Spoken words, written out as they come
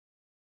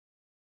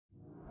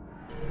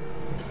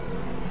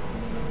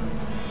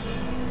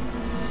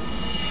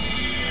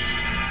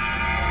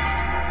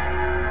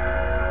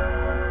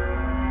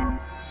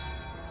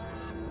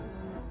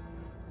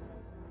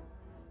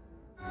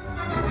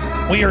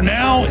We are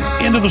now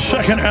into the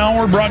second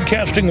hour,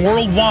 broadcasting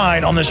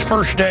worldwide on this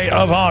first day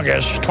of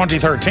August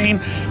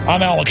 2013.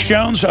 I'm Alex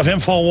Jones of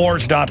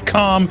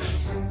Infowars.com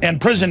and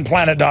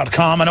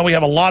PrisonPlanet.com. I know we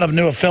have a lot of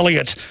new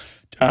affiliates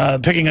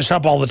picking us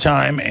up all the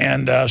time,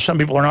 and some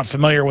people are not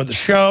familiar with the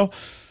show.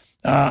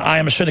 I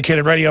am a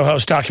syndicated radio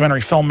host, documentary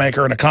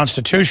filmmaker, and a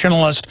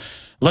constitutionalist,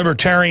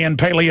 libertarian,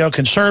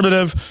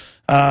 paleo-conservative,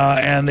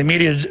 and the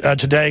media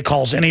today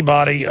calls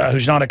anybody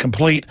who's not a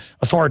complete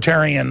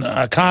authoritarian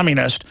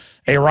communist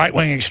a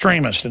right-wing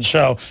extremist. And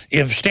so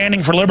if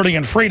standing for liberty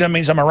and freedom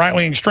means I'm a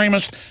right-wing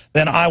extremist,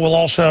 then I will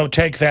also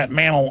take that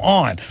mantle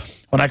on.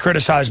 When I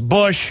criticized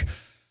Bush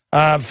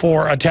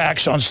for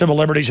attacks on civil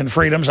liberties and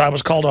freedoms, I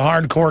was called a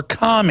hardcore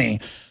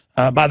commie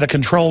by the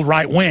controlled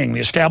right wing,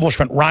 the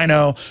establishment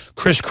rhino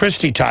Chris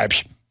Christie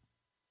types.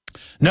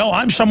 No,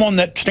 I'm someone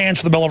that stands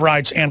for the Bill of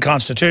Rights and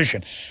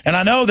Constitution. And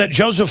I know that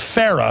Joseph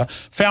Farah,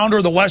 founder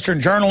of the Western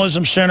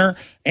Journalism Center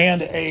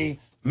and a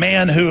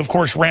man who, of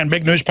course, ran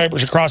big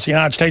newspapers across the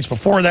United States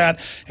before that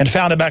and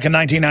founded back in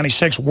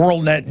 1996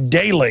 WorldNet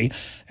Daily,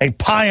 a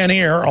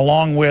pioneer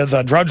along with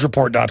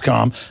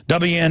DrudgeReport.com,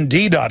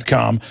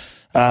 WND.com,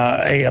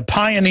 a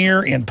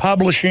pioneer in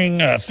publishing,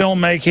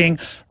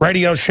 filmmaking,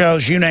 radio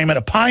shows, you name it,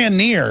 a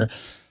pioneer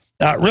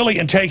really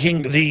in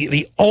taking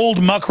the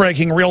old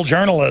muckraking real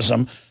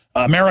journalism,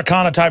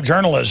 Americana-type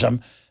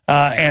journalism,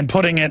 and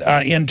putting it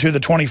into the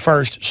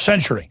 21st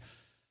century.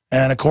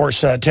 And, of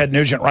course, Ted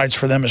Nugent writes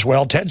for them as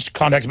well. Ted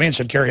contacted me and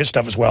said, carry his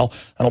stuff as well.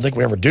 I don't think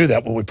we ever do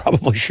that, but we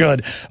probably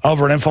should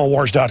over at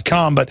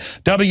Infowars.com. But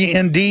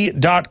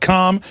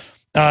WND.com,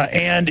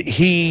 and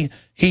he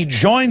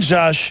joins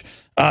us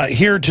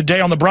here today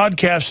on the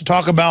broadcast to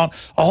talk about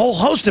a whole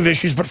host of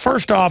issues. But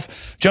first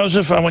off,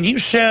 Joseph, when you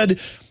said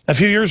a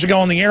few years ago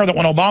on the air that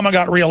when Obama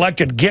got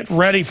reelected, get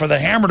ready for the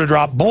hammer to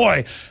drop,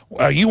 boy,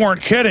 you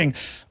weren't kidding.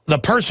 The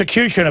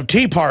persecution of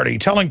Tea Party,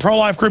 telling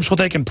pro-life groups what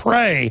they can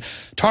pray,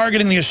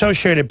 targeting the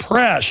Associated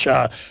Press,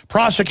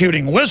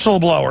 prosecuting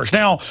whistleblowers.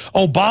 Now,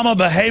 Obama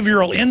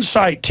behavioral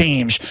insight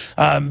teams,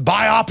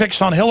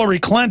 biopics on Hillary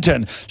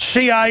Clinton,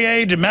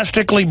 CIA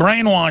domestically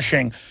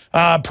brainwashing,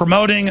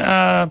 promoting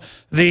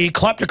the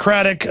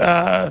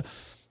kleptocratic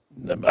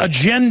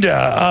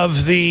agenda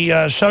of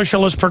the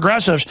socialist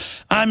progressives.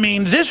 I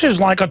mean, this is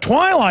like a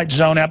Twilight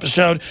Zone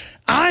episode.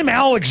 I'm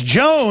Alex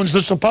Jones,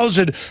 the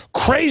supposed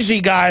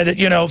crazy guy that,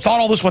 you know, thought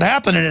all this would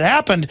happen, and it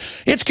happened.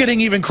 It's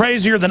getting even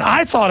crazier than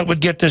I thought it would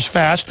get this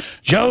fast.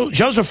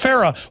 Joseph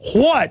Farah,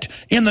 what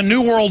in the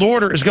New World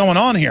Order is going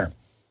on here?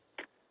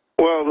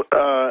 Well,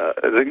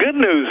 the good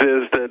news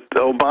is that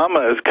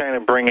Obama is kind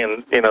of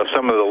bringing, you know,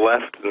 some of the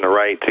left and the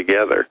right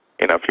together,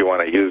 you know, if you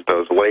want to use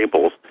those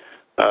labels.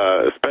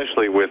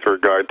 Especially with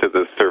regard to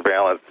the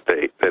surveillance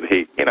state that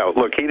he, you know,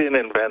 look, he didn't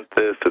invent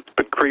this. It's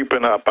been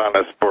creeping up on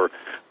us for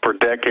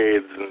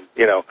decades, and,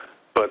 you know,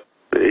 but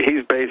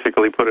he's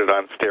basically put it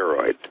on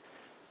steroids.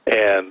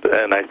 And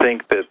I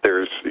think that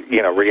there's,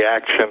 you know,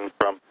 reaction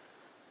from,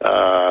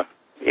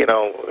 you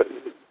know,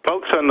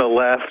 folks on the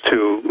left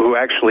who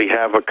actually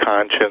have a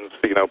conscience,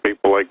 you know,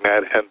 people like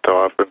Nat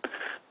Hentoff and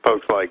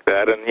folks like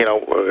that, and, you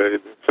know,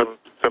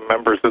 some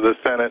members of the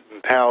Senate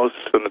and House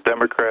and the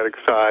Democratic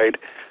side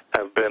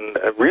have been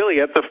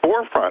really at the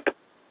forefront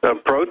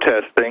of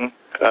protesting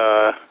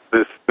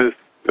this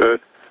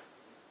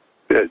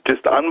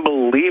just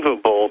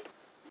unbelievable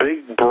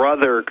Big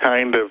Brother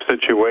kind of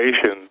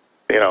situation.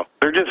 You know,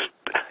 they're just,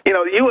 you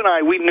know, you and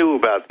I, we knew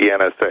about the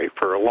NSA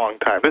for a long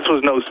time. This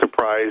was no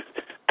surprise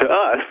to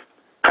us.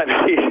 I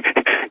mean,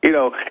 you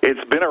know,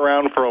 it's been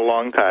around for a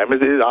long time.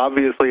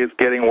 Obviously, it's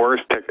getting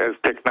worse as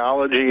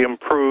technology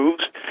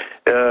improves.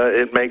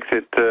 It makes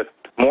it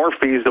more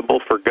feasible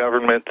for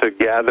government to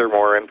gather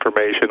more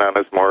information on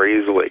us more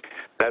easily.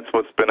 That's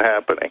what's been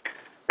happening.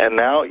 And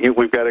now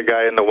we've got a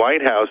guy in the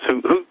White House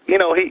who you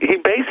know, he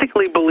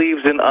basically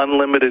believes in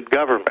unlimited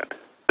government.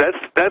 That's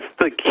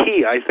the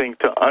key, I think,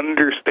 to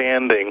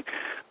understanding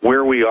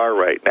where we are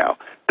right now.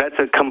 That's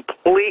a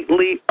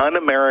completely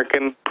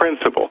un-American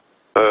principle.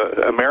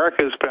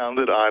 America is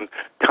founded on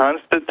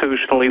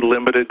constitutionally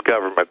limited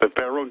government. The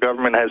federal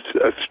government has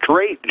a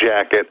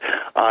straitjacket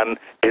on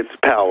its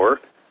power,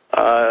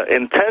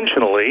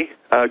 intentionally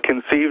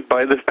conceived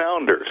by the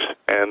founders.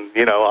 And,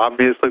 you know,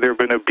 obviously there have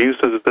been abuses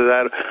to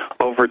that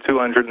over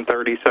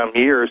 230-some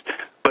years.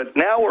 But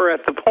now we're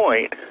at the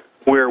point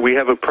where we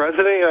have a president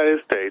of the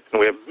United States, and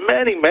we have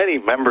many, many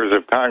members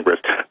of Congress,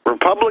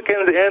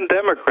 Republicans and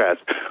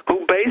Democrats,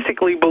 who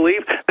basically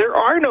believe there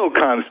are no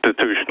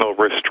constitutional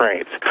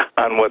restraints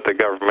on what the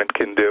government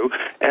can do.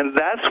 And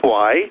that's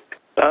why,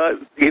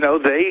 you know,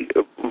 they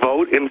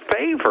vote in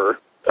favor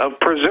of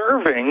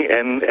preserving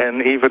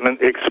and even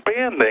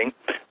expanding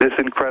this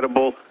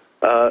incredible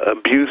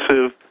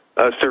abusive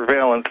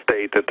surveillance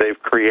state that they've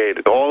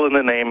created, all in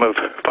the name of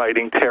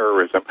fighting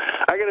terrorism.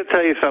 I got to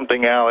tell you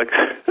something, Alex.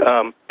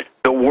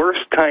 The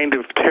worst kind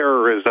of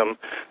terrorism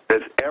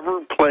that's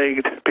ever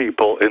plagued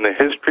people in the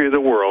history of the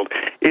world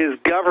is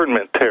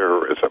government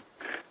terrorism.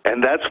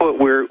 And that's what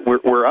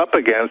we're up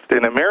against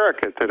in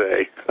America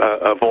today,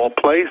 of all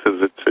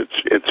places.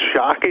 It's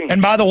shocking.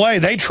 And by the way,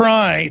 they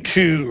try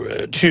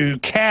to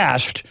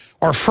cast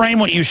or frame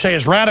what you say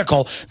as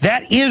radical.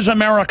 That is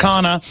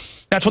Americana.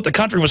 That's what the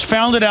country was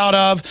founded out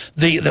of.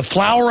 The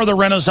flower of the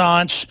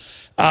Renaissance.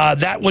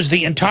 That was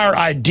the entire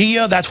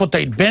idea. That's what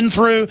they'd been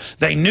through.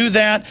 They knew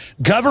that.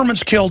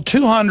 Governments killed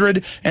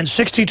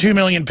 262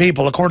 million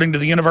people, according to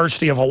the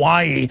University of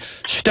Hawaii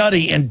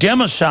study in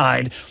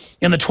democide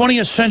in the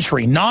 20th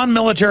century.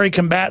 Non-military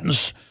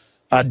combatants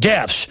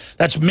deaths.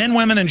 That's men,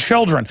 women, and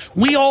children.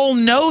 We all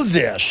know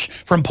this,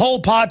 from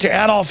Pol Pot to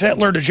Adolf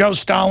Hitler to Joe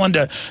Stalin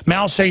to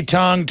Mao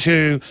Zedong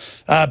to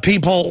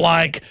people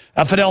like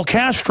Fidel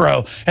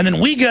Castro. And then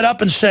we get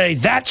up and say,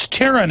 that's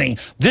tyranny.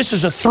 This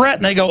is a threat.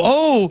 And they go,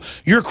 oh,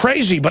 you're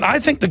crazy. But I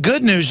think the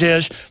good news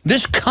is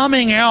this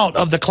coming out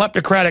of the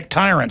kleptocratic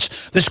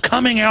tyrants, this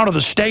coming out of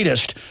the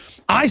statist,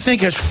 I think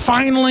has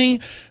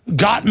finally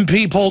gotten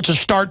people to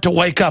start to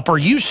wake up. Are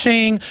you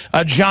seeing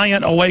a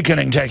giant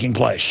awakening taking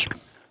place?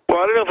 Well,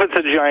 I don't know if it's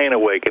a giant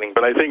awakening,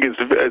 but I think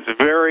it's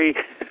very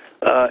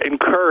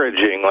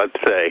encouraging, let's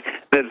say,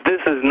 that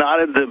this is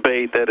not a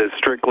debate that is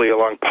strictly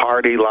along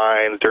party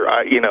lines or,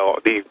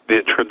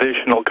 the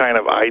traditional kind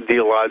of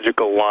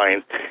ideological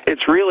lines.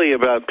 It's really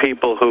about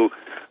people who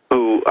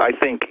I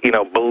think,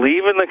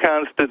 believe in the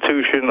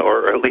Constitution,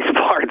 or at least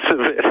parts of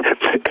it,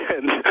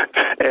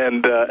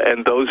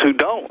 and those who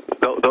don't.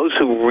 Those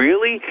who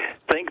really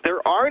think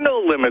there are no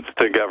limits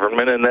to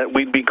government and that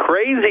we'd be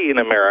crazy in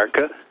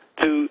America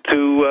to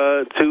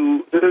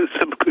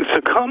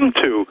succumb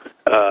to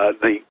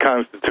the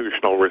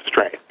constitutional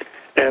restraint.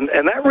 And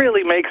that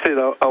really makes it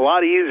a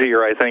lot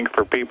easier, I think,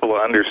 for people to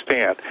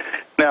understand.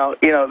 Now,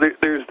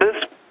 there's this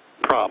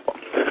problem.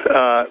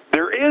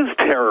 There is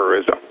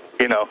terrorism.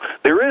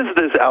 There is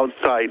this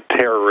outside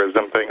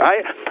terrorism thing.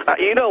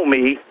 You know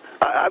me.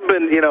 I've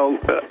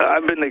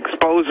been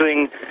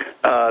exposing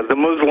the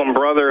Muslim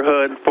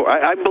Brotherhood.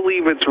 I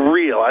believe it's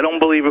real. I don't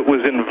believe it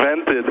was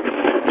invented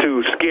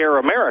to scare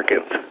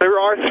Americans. There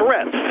are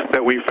threats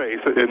that we face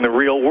in the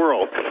real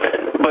world.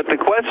 But the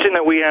question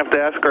that we have to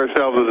ask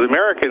ourselves as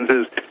Americans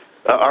is,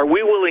 are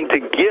we willing to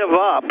give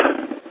up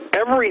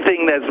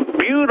everything that's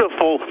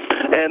beautiful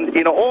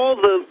and all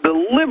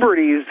the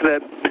liberties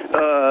that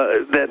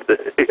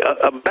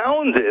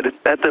abounded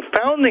at the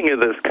founding of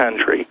this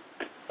country,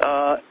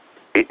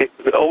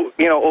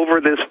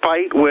 over this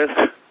fight with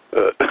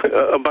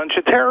a bunch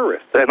of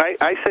terrorists? And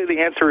I say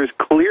the answer is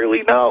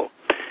clearly no.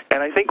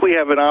 And I think we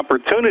have an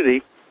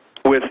opportunity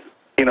with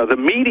the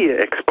media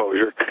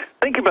exposure.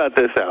 Think about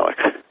this,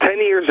 Alex. 10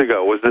 years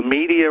ago, was the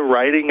media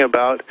writing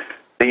about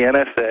the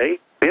NSA?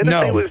 The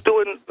NSA was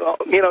doing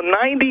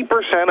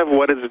 90% of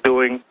what it's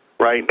doing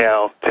right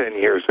now 10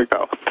 years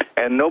ago,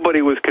 and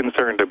nobody was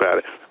concerned about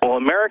it. Well,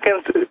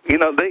 Americans,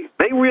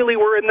 they really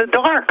were in the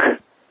dark.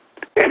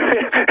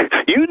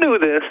 You knew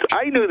this.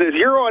 I knew this.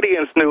 Your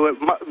audience knew it.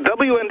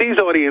 WND's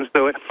audience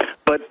knew it.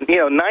 But,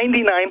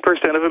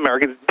 99% of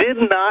Americans did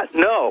not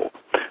know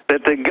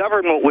that the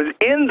government was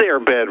in their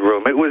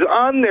bedroom. It was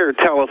on their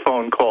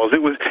telephone calls.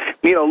 It was,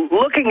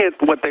 looking at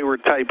what they were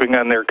typing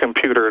on their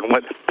computer and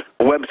what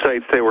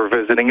websites they were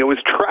visiting. It was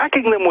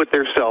tracking them with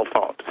their cell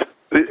phones.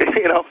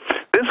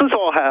 This was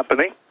all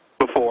happening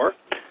before.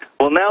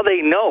 Well, now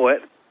they know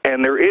it,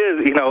 and there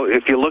is,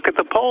 if you look at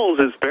the polls,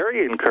 it's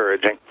very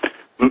encouraging.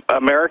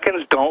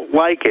 Americans don't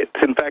like it.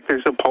 In fact,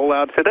 there's a poll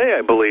out today,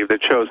 I believe,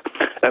 that shows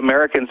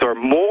Americans are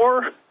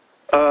more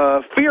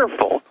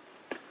fearful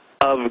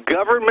of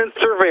government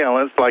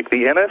surveillance like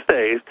the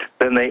NSA's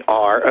than they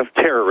are of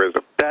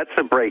terrorism. That's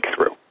a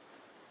breakthrough.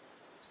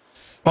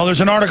 Well,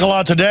 there's an article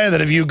out today that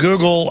if you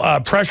Google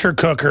pressure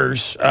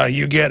cookers,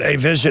 you get a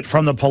visit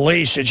from the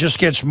police. It just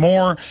gets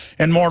more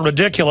and more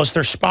ridiculous.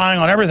 They're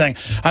spying on everything.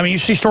 I mean, you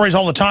see stories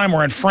all the time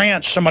where in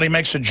France somebody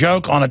makes a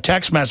joke on a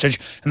text message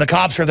and the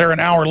cops are there an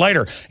hour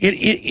later.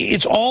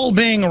 It's all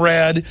being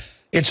read.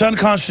 It's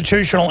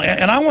unconstitutional.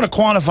 And I want to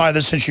quantify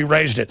this since you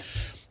raised it.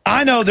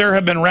 I know there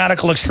have been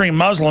radical extreme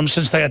Muslims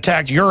since they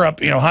attacked Europe,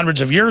 hundreds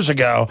of years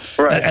ago,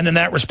 right. And then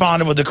that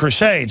responded with the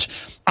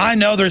Crusades. I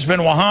know there's been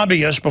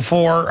Wahhabis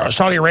before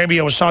Saudi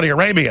Arabia was Saudi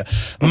Arabia.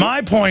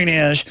 My point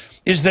is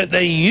that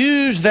they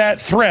use that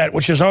threat,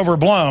 which is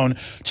overblown,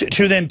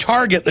 to then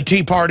target the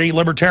Tea Party,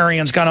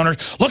 libertarians, gun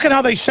owners. Look at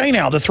how they say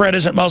now the threat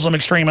isn't Muslim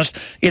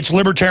extremists, it's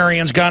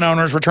libertarians, gun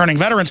owners, returning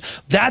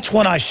veterans. That's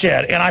what I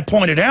said. And I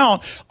pointed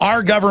out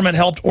our government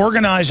helped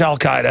organize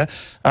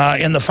al-Qaeda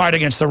in the fight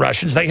against the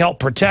Russians. They helped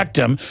protect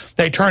them.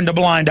 They turned a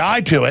blind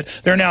eye to it.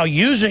 They're now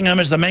using them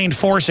as the main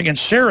force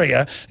against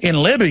Syria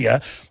in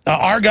Libya.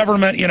 Our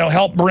government,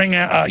 helped bring,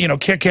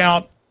 kick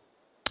out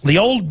the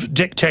old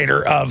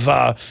dictator of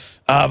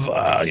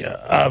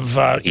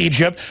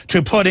Egypt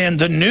to put in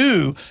the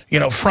new,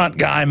 front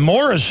guy,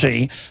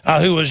 Morsi,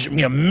 who was,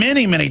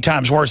 many, many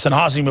times worse than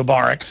Hosni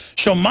Mubarak.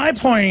 So my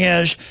point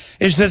is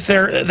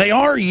that they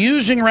are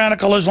using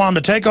radical Islam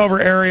to take over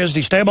areas,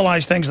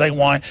 destabilize things they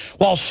want,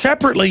 while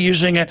separately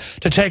using it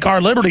to take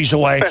our liberties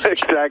away.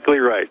 That's exactly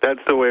right.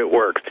 That's the way it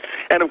works.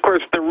 And, of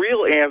course, the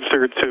real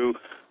answer to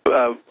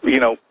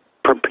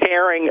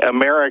preparing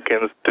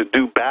Americans to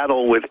do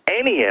battle with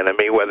any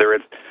enemy, whether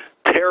it's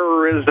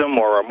terrorism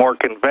or a more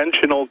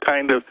conventional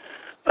kind of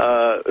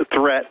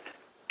threat,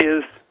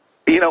 is,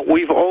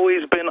 we've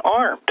always been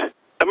armed.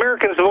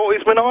 Americans have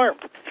always been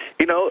armed.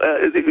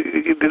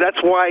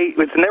 That's why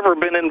it's never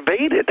been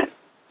invaded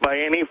by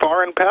any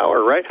foreign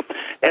power, right?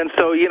 And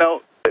so,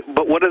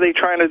 but what are they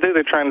trying to do?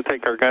 They're trying to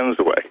take our guns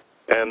away.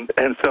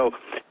 And so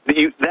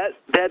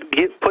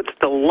that puts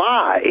the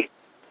lie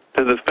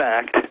to the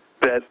fact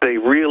that they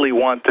really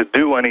want to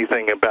do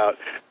anything about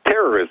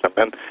terrorism.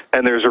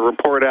 And there's a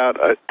report out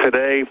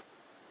today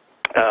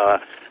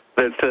that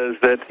says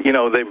that,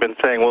 they've been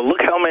saying, well,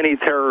 look how many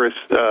terrorist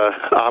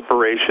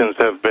operations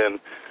have been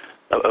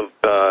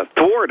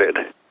thwarted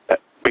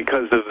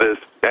because of this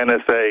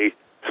NSA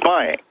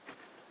spying.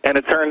 And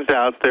it turns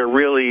out there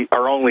really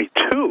are only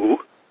 2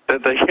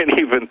 that they can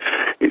even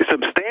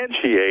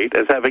substantiate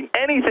as having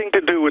anything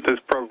to do with this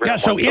program. Yeah,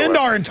 so whatsoever. end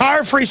our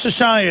entire free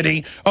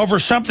society over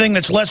something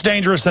that's less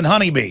dangerous than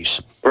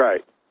honeybees.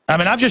 Right. I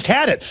mean, I've just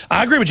had it.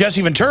 I agree with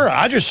Jesse Ventura.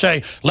 I just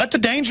say, let the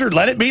danger,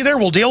 let it be there.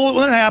 We'll deal with it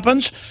when it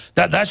happens.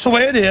 That's the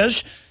way it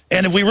is.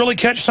 And if we really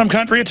catch some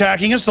country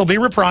attacking us, there'll be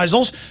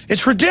reprisals.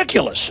 It's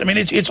ridiculous. I mean,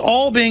 it's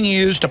all being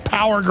used to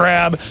power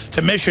grab,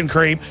 to mission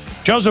creep.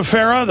 Joseph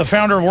Farah, the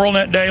founder of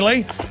WorldNet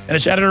Daily, and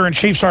its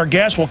editor-in-chief's our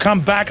guest. We'll come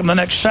back in the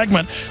next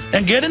segment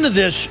and get into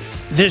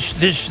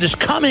this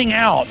coming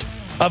out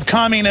of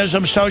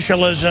communism,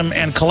 socialism,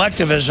 and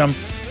collectivism,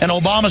 and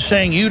Obama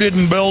saying you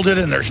didn't build it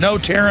and there's no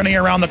tyranny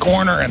around the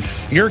corner and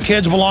your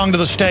kids belong to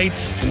the state.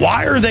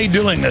 Why are they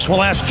doing this?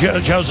 We'll ask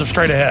Joseph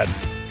straight ahead.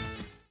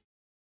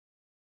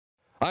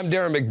 I'm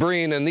Darren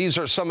McBreen, and these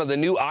are some of the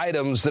new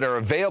items that are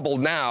available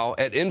now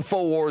at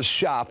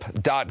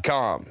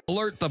InfoWarsShop.com.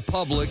 Alert the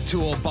public to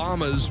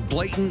Obama's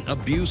blatant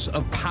abuse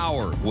of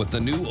power with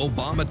the new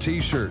Obama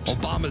t-shirt.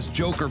 Obama's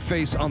Joker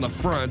face on the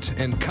front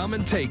and come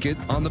and take it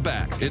on the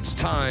back. It's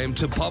time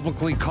to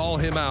publicly call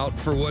him out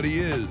for what he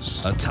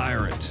is, a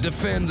tyrant.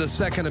 Defend the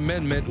Second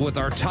Amendment with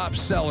our top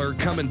seller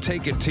Come and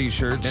Take It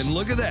t-shirts. And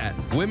look at that,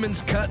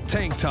 women's cut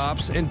tank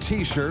tops and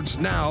t-shirts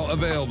now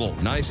available.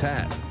 Nice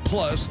hat.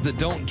 Plus the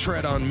Don't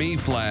Tread on Me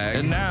flag.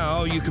 And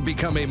now you can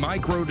become a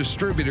micro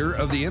distributor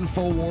of the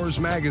InfoWars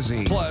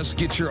magazine. Plus,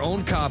 get your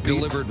own copy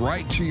delivered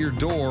right to your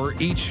door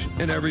each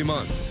and every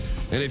month.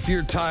 And if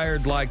you're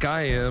tired like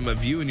I am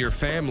of you and your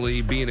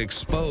family being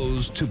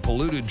exposed to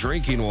polluted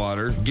drinking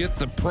water, get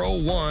the Pro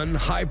One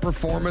high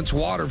performance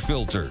water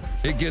filter.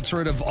 It gets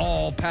rid of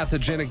all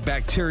pathogenic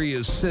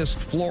bacteria, cyst,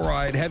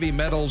 fluoride, heavy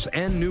metals,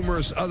 and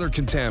numerous other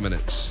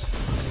contaminants.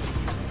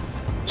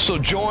 So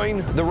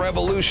join the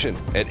revolution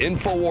at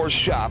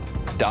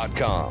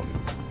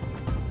InfoWarsShop.com.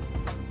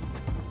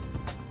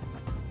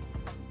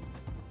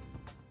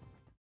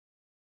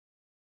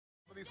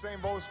 These same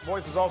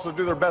voices also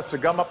do their best to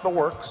gum up the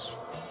works.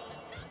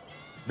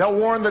 They'll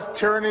warn that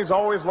tyranny is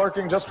always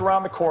lurking just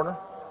around the corner.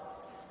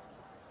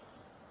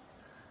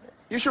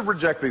 You should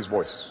reject these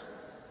voices.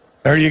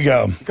 There you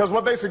go. Because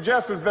what they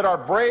suggest is that our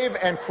brave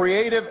and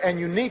creative and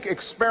unique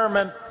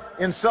experiment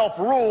in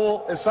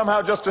self-rule is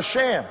somehow just a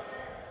sham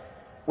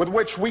with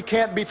which we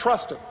can't be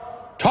trusted.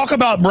 Talk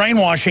about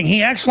brainwashing.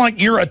 He acts like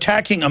you're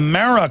attacking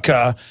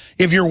America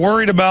if you're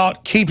worried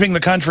about keeping the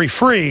country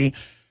free,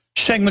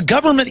 saying the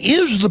government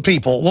is the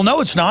people. Well,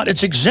 no, it's not.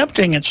 It's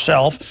exempting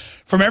itself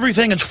from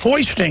everything it's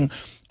foisting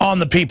on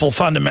the people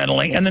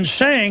fundamentally, and then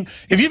saying,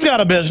 if you've got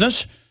a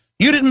business,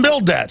 you didn't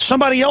build that.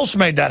 Somebody else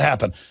made that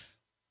happen.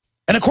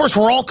 And, of course,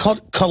 we're all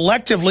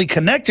collectively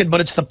connected,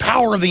 but it's the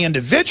power of the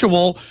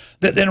individual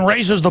that then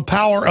raises the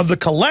power of the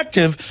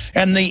collective,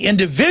 and the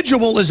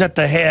individual is at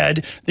the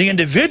head. The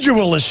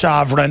individual is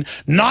sovereign,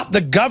 not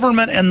the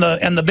government and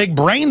the big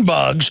brain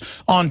bugs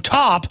on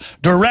top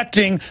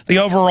directing the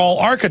overall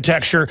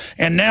architecture.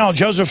 And now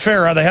Joseph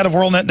Farah, the head of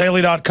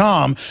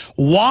WorldNetDaily.com,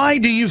 why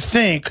do you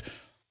think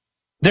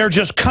they're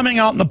just coming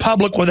out in the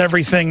public with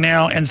everything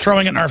now and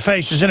throwing it in our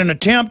face? Is it an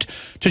attempt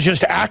to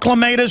just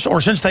acclimate us, or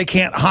since they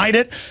can't hide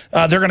it,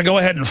 they're going to go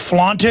ahead and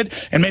flaunt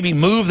it and maybe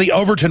move the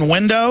Overton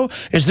window?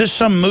 Is this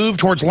some move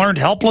towards learned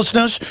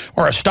helplessness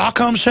or a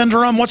Stockholm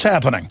syndrome? What's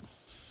happening?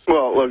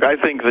 Well, look, I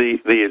think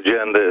the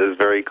agenda is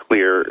very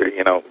clear,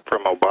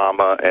 from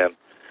Obama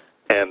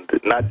and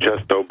not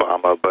just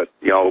Obama, but,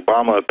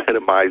 Obama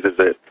epitomizes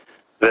it,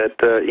 that,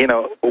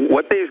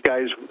 what these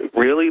guys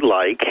really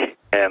like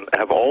and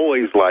have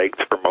always liked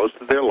for most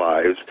of their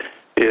lives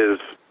is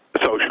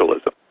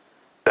socialism.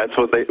 That's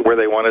where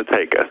they want to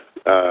take us,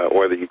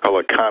 whether you call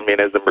it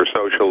communism or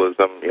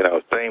socialism,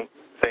 same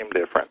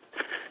difference.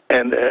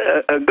 And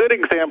a good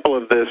example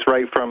of this,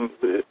 right from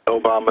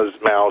Obama's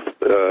mouth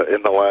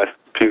in the last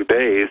few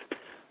days,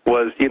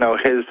 was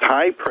his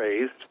high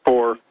praise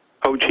for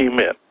Ho Chi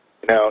Minh.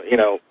 Now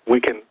we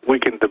can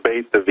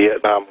debate the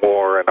Vietnam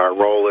War and our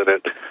role in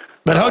it,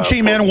 But Ho Chi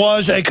Minh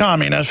was a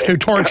communist who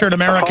tortured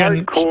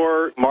Americans.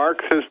 Hardcore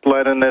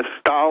Marxist-Leninist,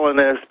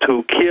 Stalinist,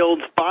 who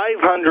killed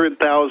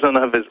 500,000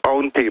 of his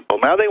own people.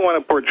 Now they want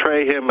to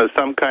portray him as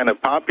some kind of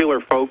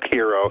popular folk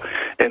hero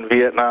in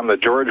Vietnam, the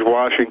George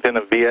Washington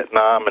of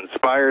Vietnam,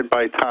 inspired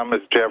by Thomas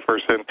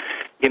Jefferson.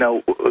 You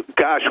know,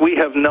 gosh, we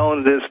have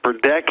known this for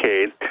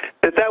decades,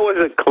 that was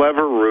a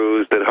clever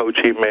ruse that Ho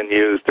Chi Minh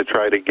used to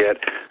try to get,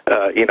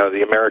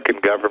 the American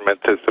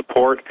government to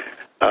support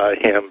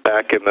him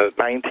back in the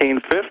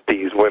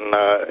 1950s when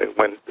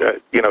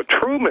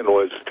Truman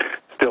was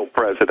still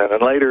president,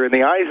 and later in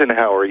the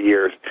Eisenhower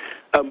years.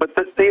 But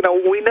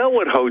we know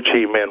what Ho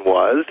Chi Minh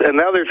was, and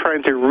now they're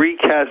trying to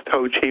recast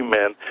Ho Chi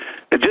Minh,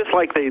 just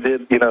like they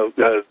did.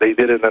 They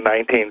did in the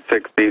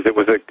 1960s. It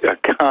was a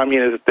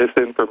communist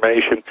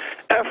disinformation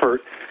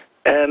effort,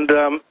 and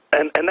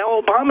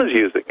now Obama's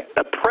using it.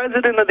 The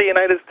president of the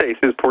United States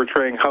is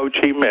portraying Ho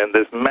Chi Minh,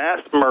 this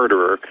mass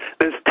murderer,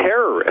 this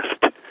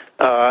terrorist.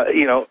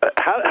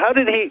 How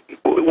did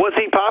was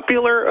he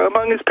popular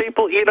among his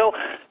people?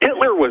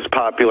 Hitler was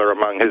popular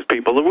among his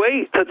people. The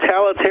way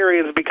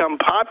totalitarians become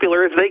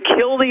popular is they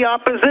kill the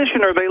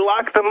opposition or they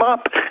lock them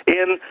up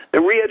in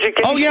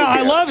re-education. Oh, yeah,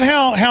 I love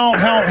how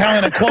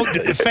in a, quote,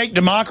 fake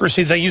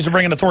democracy they use to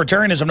bring in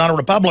authoritarianism, not a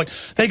republic,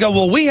 they go,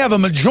 well, we have a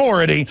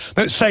majority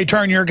that say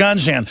turn your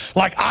guns in.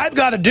 Like, I've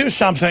got to do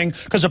something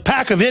because a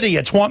pack of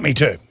idiots want me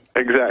to.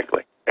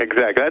 Exactly.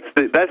 That's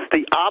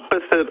the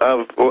opposite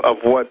of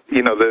what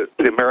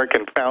the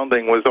American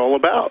founding was all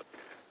about.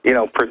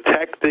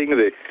 Protecting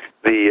the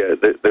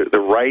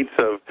rights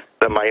of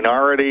the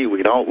minority.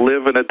 We don't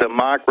live in a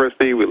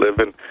democracy. We live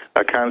in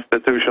a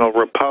constitutional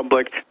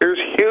republic. There's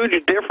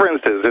huge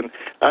differences, and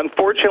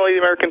unfortunately, the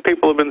American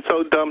people have been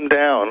so dumbed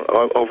down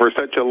over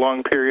such a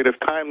long period of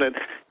time that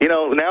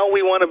now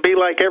we want to be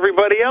like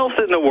everybody else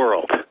in the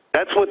world.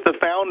 That's what the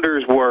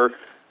founders were,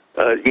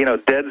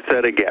 dead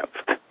set against.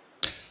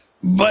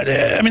 But,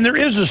 there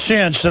is a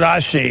sense that I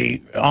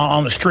see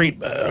on the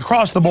street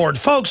across the board.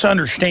 Folks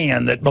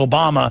understand that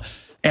Obama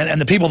and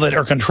the people that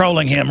are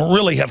controlling him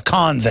really have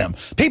conned them.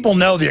 People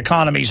know the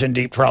economy's in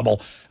deep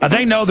trouble.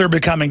 They know they're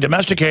becoming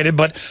domesticated,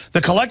 but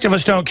the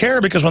collectivists don't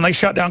care because when they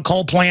shut down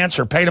coal plants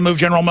or pay to move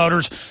General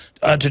Motors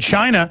to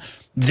China,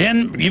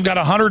 then you've got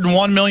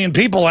 101 million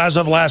people as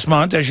of last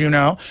month, as you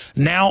know,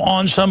 now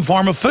on some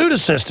form of food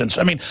assistance.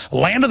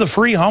 Land of the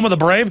free, home of the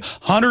brave,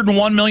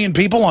 101 million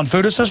people on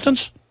food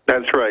assistance?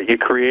 That's right. You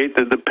create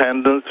the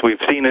dependence. We've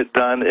seen it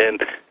done in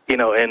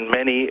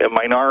many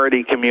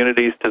minority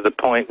communities to the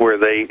point where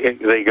they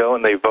go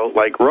and they vote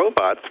like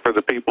robots for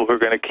the people who are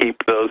going to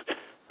keep those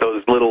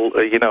little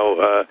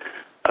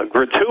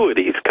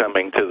gratuities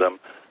coming to them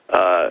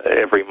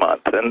every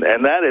month, and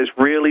that is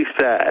really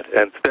sad.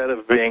 Instead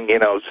of being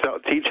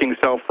teaching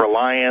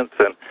self-reliance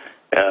and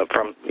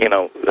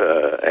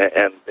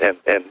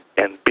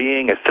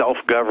being a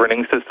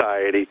self-governing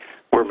society,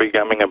 we're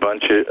becoming a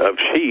bunch of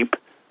sheep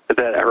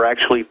that are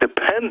actually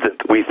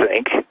dependent, we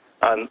think,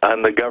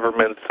 on the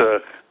government's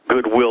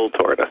goodwill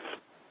toward us.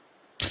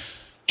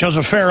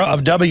 Joseph Farah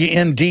of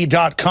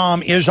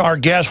WND.com is our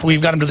guest.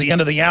 We've got him to the end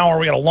of the hour.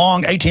 We got a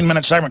long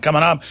 18-minute segment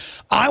coming up.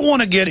 I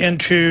want to get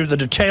into the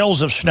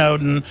details of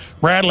Snowden,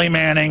 Bradley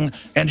Manning,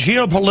 and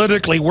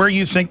geopolitically where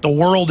you think the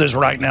world is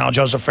right now,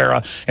 Joseph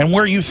Farah, and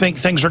where you think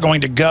things are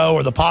going to go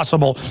or the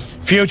possible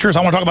futures.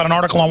 I want to talk about an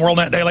article on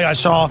WorldNet Daily I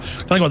saw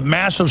dealing with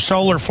massive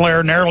solar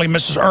flare, narrowly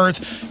misses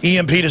Earth,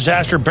 EMP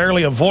disaster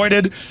barely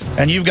avoided,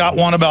 and you've got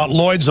one about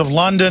Lloyd's of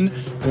London,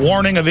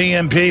 warning of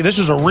EMP. This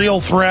is a real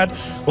threat.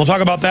 We'll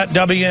talk about that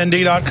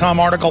WND.com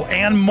article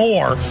and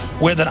more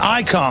with an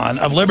icon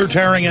of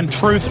libertarian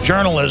truth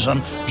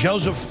journalism,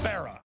 Joseph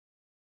Farah.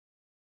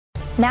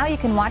 Now you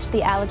can watch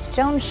The Alex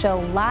Jones Show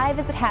live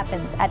as it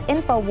happens at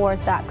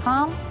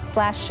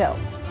Infowars.com/show.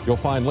 You'll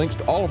find links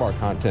to all of our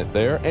content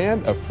there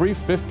and a free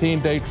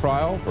 15-day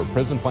trial for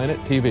Prison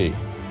Planet TV.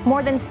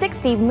 More than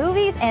 60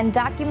 movies and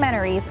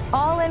documentaries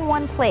all in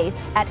one place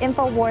at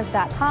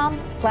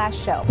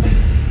Infowars.com/show.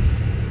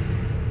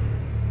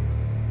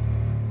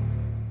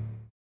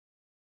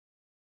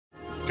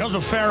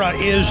 Joseph Farah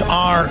is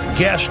our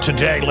guest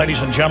today,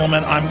 ladies and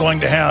gentlemen. I'm going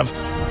to have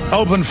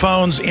open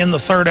phones in the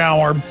third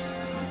hour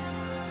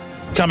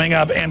coming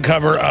up and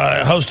cover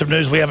a host of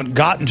news we haven't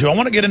gotten to. I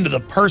want to get into the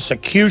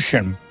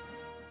persecution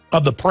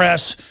of the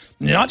press,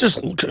 not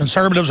just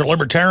conservatives or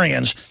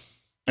libertarians,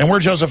 and where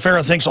Joseph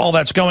Farah thinks all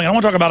that's going. I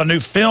want to talk about a new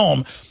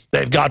film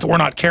they've got that we're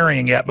not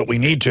carrying yet, but we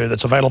need to,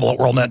 that's available at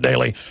WorldNet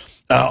Daily,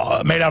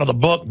 made out of the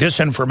book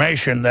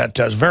Disinformation. That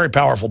is a very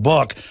powerful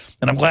book,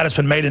 and I'm glad it's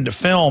been made into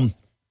film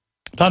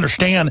to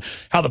understand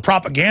how the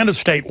propaganda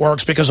state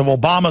works because of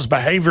Obama's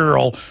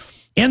behavioral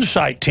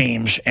insight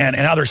teams and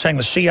how they're saying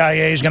the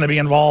CIA is going to be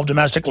involved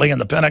domestically in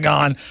the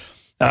Pentagon.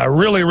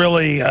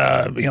 Really,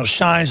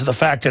 signs of the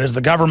fact that as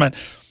the government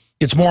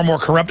gets more and more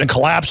corrupt and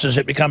collapses,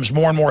 it becomes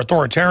more and more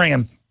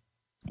authoritarian.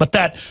 But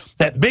that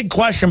big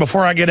question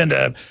before I get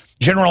into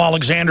General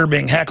Alexander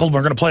being heckled,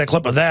 we're going to play a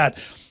clip of that,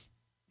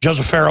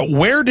 Joseph Farah,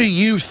 where do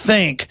you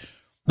think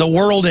the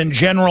world in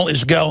general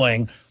is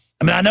going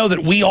I mean, I know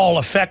that we all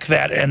affect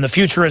that and the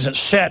future isn't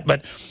set,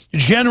 but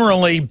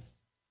generally,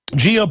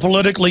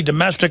 geopolitically,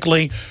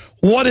 domestically,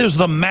 what is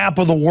the map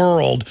of the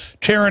world,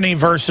 tyranny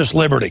versus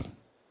liberty?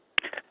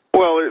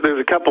 Well, there's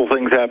a couple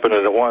things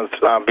happening at once,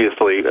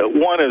 obviously.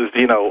 One is,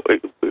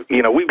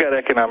 we've got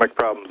economic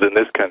problems in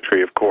this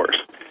country, of course.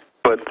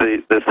 But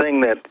the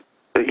thing that,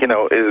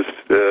 is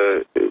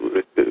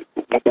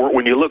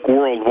when you look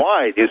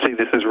worldwide, you see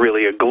this is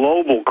really a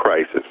global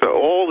crisis. So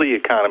all the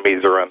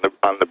economies are on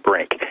the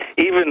brink.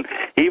 Even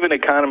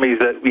economies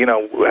that,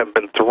 have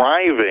been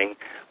thriving,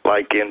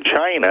 like in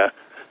China,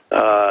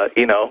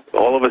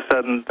 all of a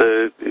sudden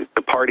the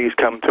parties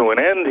come to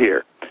an end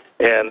here.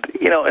 And,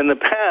 in the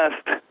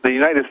past, the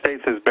United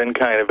States has been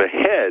kind of a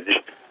hedge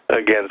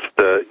against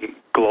the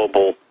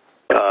global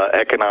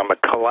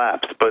economic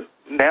collapse. But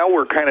now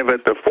we're kind of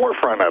at the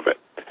forefront of it.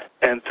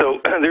 And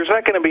so there's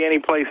not going to be any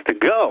place to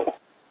go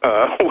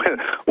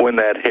when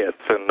that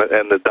hits and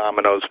the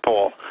dominoes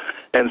fall.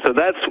 And so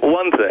that's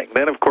one thing.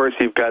 Then, of course,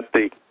 you've got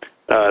the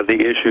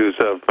issues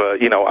of,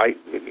 I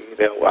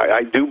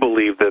do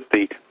believe that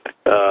the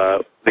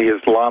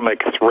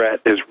Islamic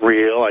threat is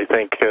real. I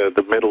think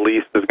the Middle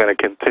East is going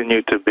to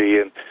continue to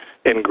be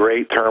in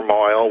great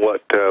turmoil.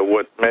 What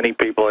many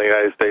people in the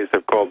United States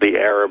have called the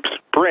Arab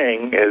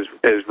Spring is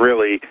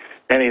really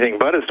anything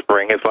but a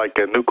spring. It's like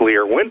a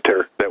nuclear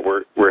winter that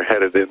we're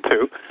headed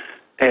into,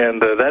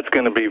 and that's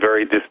going to be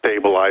very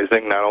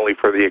destabilizing, not only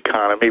for the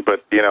economy,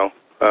 but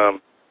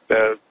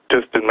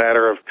just a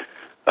matter of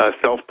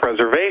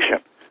self-preservation.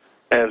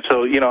 And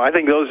so, I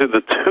think those are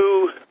the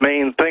two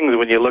main things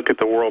when you look at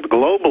the world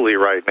globally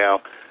right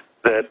now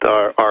that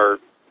are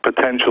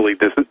potentially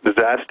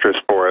disastrous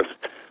for us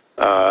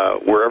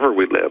wherever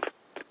we live.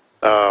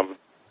 And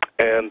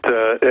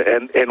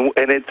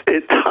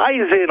it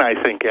ties in, I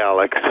think,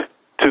 Alex,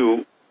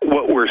 to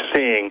what we're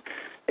seeing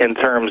in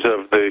terms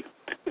of the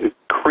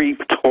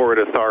creep toward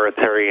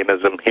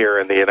authoritarianism here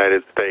in the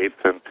United States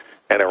and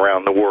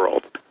around the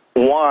world.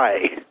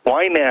 Why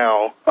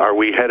now are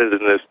we headed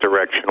in this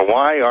direction?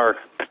 Why are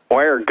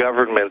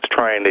governments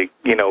trying to,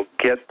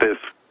 get this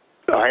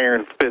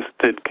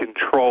iron-fisted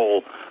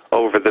control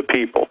over the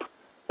people?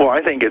 Well,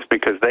 I think it's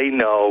because they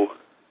know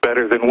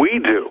better than we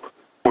do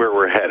where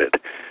we're headed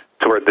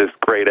toward this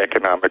great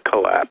economic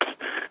collapse.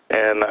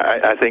 And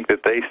I think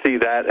that they see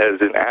that as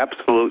an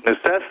absolute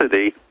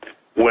necessity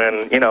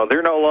when,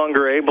 they're no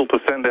longer able to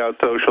send out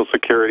Social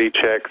Security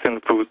checks and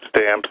food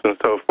stamps and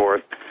so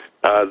forth.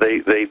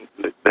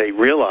 They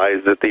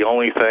realize that the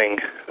only thing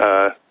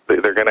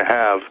they're going to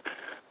have,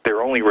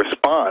 their only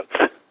response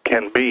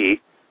can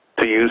be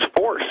to use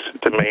force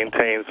to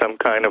maintain some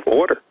kind of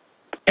order.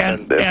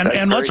 And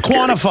let's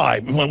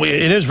quantify.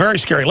 It is very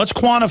scary. Let's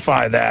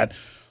quantify that.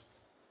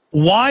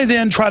 Why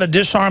then try to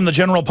disarm the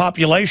general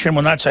population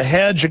when that's a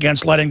hedge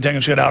against letting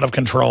things get out of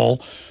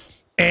control?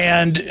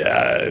 And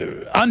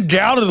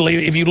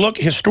undoubtedly, if you look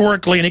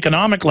historically and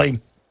economically,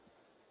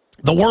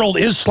 the world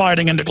is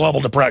sliding into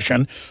global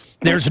depression.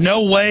 There's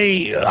no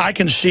way I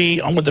can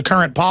see with the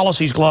current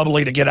policies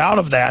globally to get out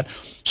of that.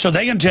 So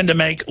they intend to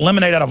make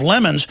lemonade out of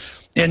lemons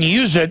and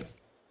use it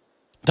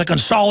to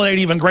consolidate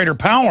even greater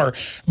power.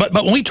 But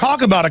when we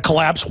talk about a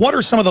collapse, what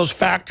are some of those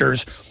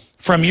factors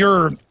from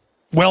your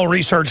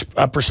well-researched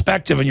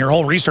perspective and your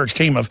whole research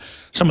team of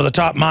some of the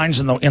top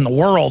minds in the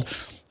world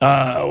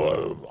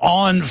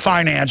on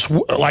finance,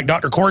 like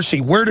Dr.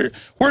 Corsi? Where do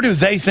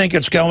they think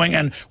it's going,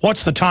 and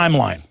what's the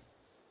timeline?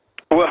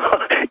 Well,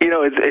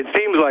 it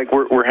seems like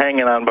we're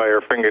hanging on by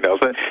our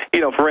fingernails.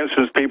 For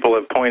instance, people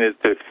have pointed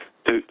to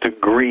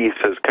Greece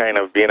as kind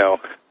of,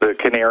 the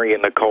canary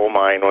in the coal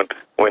mine.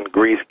 When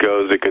Greece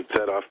goes, it could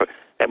set off. But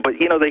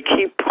they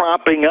keep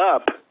propping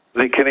up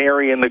the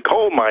canary in the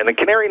coal mine. The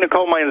canary in the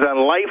coal mine is on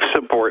life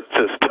support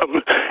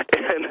system,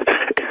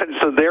 and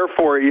so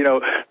therefore,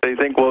 they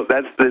think, well,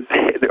 that's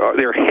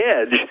their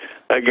hedge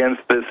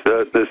against this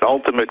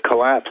ultimate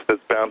collapse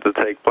that's bound to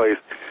take place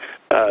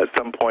at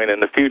some point in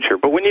the future.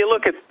 But when you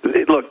look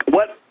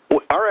what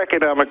our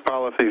economic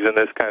policies in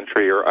this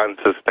country are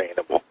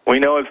unsustainable. We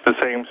know it's the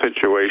same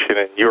situation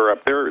in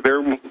Europe. They're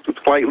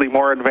slightly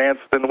more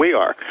advanced than we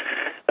are.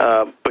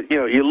 But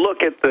you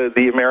look at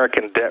the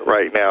American debt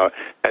right now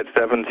at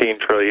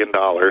 $17 trillion,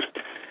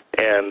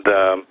 and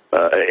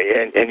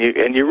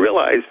you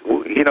realize,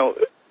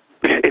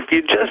 if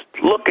you just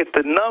look at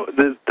the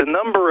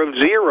number of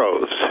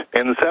zeros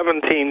in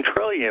 17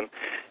 trillion,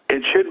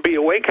 it should be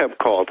a wake-up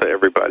call to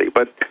everybody.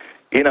 But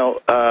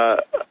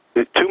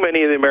too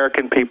many of the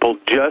American people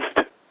just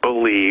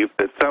believe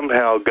that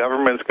somehow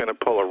government's going to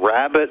pull a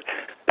rabbit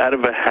out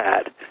of a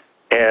hat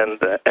and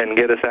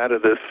get us out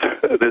of this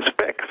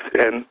fix.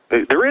 And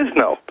there is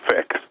no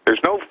fix. There's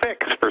no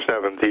fix for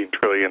 $17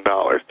 trillion.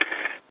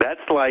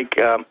 That's like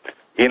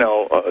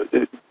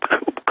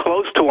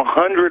close to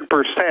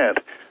 100%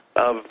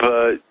 of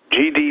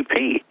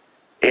GDP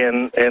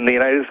in the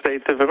United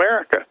States of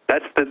America.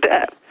 That's the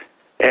debt.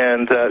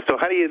 And so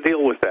how do you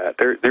deal with that?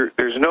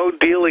 There's no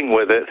dealing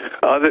with it.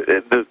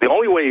 The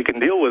only way you can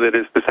deal with it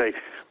is to say,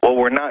 well,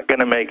 we're not going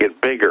to make it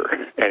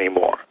bigger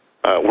anymore.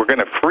 We're going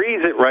to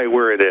freeze it right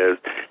where it is,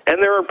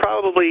 And there are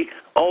probably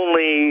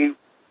only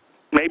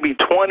maybe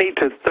 20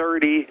 to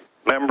 30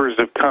 members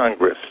of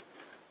Congress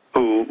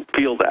who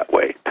feel that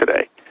way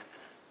today.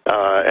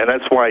 And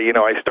that's why,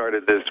 I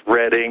started this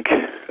red ink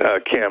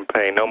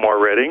campaign, No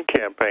More Red Ink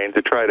campaign,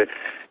 to try to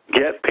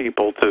get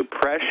people to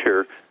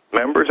pressure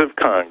members of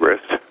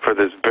Congress for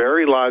this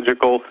very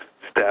logical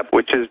step,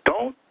 which is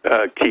don't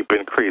keep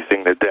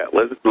increasing the debt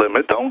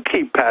limit. Don't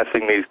keep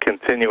passing these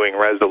continuing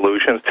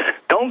resolutions.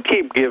 Don't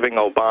keep giving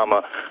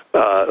Obama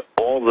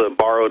all the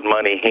borrowed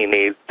money he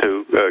needs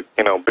to,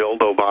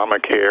 build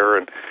Obamacare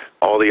and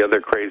all the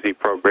other crazy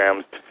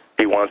programs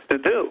he wants to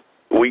do.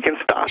 We can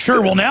stop. Sure.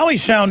 this. Well, now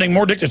he's sounding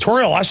more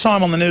dictatorial. I saw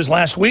him on the news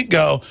last week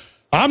go,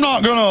 I'm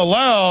not going to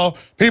allow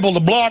people to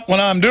block what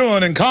I'm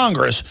doing in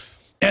Congress.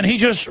 And he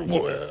just,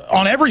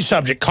 on every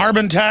subject,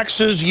 carbon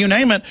taxes, you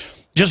name it,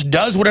 just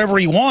does whatever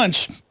he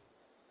wants.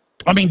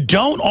 I mean,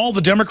 don't all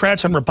the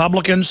Democrats and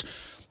Republicans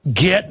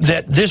get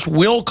that this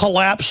will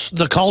collapse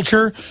the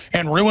culture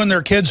and ruin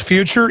their kids'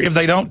 future if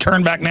they don't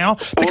turn back now?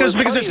 Because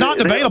it's not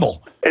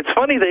debatable. It's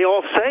funny, they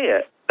all say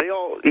it. They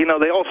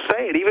all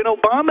say it. Even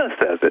Obama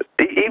says it.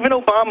 Even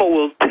Obama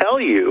will tell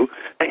you,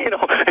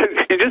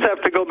 you just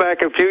have to go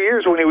back a few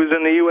years when he was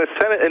in the U.S.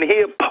 Senate, and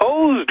he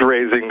opposed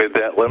raising the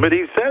debt limit.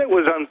 He said it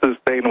was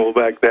unsustainable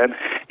back then.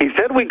 He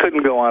said we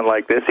couldn't go on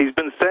like this. He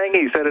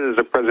said it as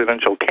a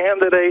presidential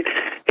candidate.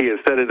 He has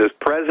said it as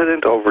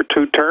president over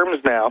 2 terms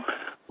now.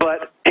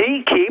 But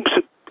he keeps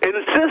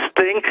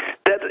insisting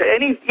that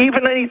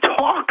even any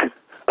talk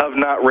of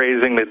not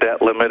raising the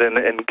debt limit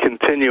and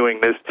continuing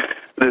this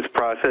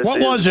process.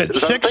 What was it?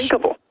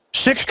 Unthinkable.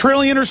 $6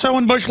 trillion or so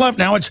when Bush left.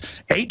 Now it's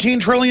 $18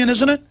 trillion,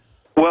 isn't it?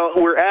 Well,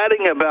 we're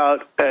adding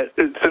about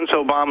since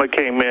Obama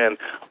came in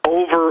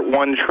over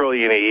 $1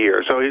 trillion a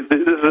year. So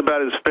this is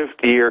about his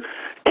 5th year.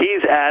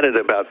 He's added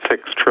about $6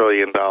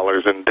 trillion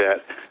in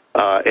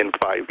debt in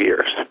 5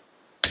 years.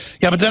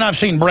 Yeah, but then I've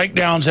seen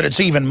breakdowns that it's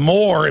even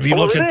more if you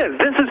look at.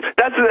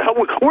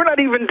 We're not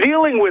even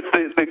dealing with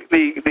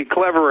the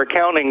clever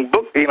accounting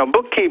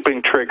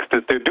bookkeeping tricks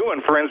that they're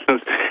doing. For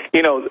instance,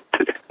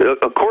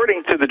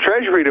 according to the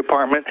Treasury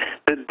Department,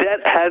 the debt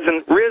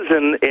hasn't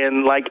risen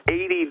in like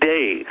 80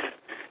 days.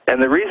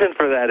 And the reason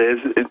for that is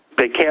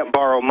they can't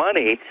borrow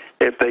money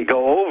if they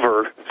go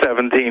over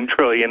 $17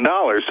 trillion.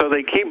 So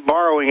they keep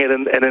borrowing it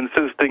and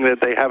insisting that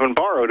they haven't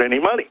borrowed any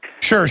money.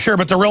 Sure,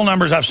 but the real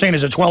numbers I've seen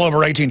is it's well over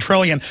 $18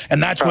 trillion,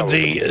 and that's what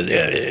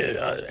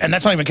and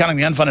that's not even counting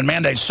the unfunded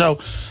mandates. So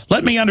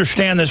let me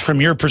understand this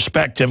from your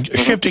perspective,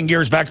 shifting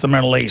gears back to the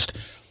Middle East.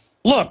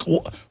 Look,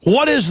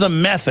 what is the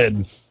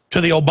method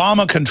to the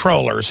Obama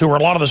controllers, who are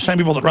a lot of the same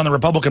people that run the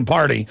Republican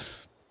Party,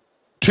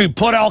 to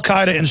put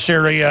al-Qaeda in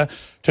Syria,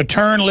 to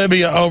turn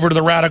Libya over to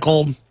the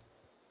radical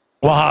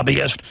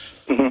Wahhabiist?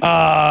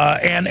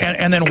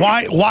 And then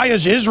why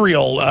has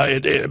Israel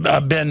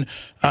been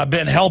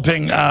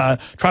helping try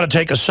to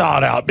take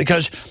Assad out?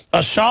 Because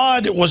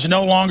Assad was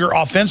no longer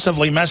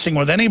offensively messing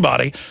with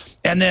anybody.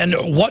 And then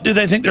what do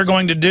they think they're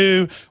going to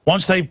do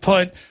once they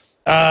put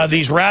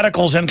these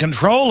radicals in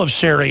control of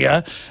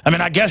Syria? I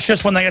mean, I guess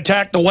just when they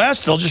attack the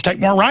West, they'll just take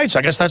more rights.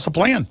 I guess that's the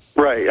plan.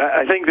 Right.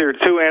 I think there are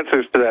 2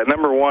 answers to that.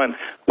 Number one,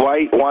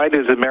 why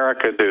does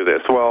America do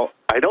this? Well,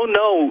 I don't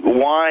know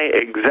why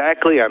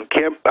exactly. I'm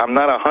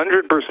not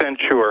 100%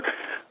 sure,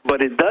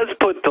 but it does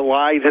put the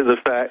lie to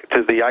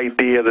the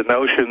idea, the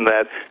notion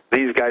that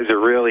these guys are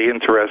really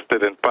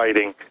interested in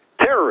fighting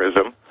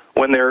terrorism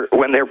when they're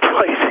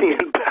placing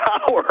in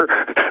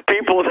power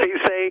people they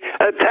say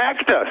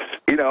attacked us,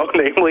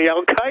 namely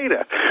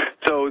Al-Qaeda.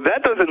 So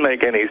that doesn't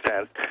make any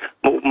sense.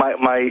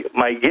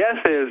 My guess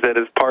is that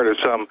it's part of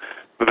some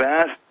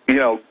vast,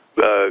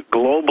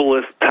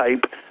 globalist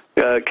type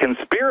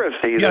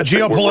conspiracy. Yeah,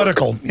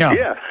 geopolitical.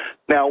 Yeah.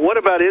 Now, what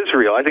about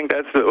Israel? I think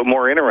that's a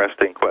more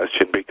interesting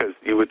question, because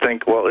you would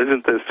think, well,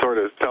 isn't this sort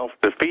of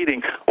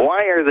self-defeating?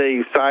 Why are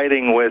they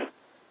siding with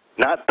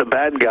not the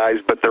bad guys,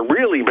 but the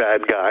really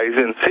bad guys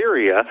in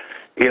Syria,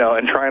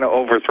 and trying to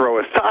overthrow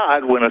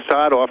Assad when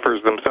Assad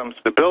offers them some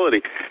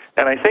stability?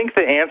 And I think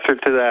the answer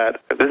to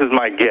that, this is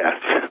my guess,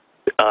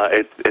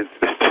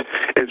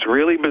 it's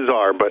really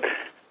bizarre, but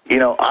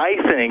I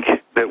think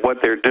that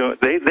what they're doing,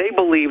 they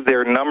believe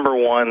their number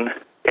one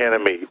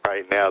enemy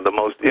right now, the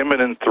most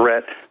imminent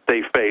threat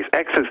they face,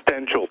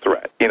 existential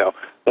threat,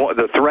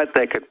 the threat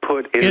that could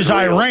put Israel, is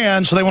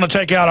Iran, so they want to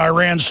take out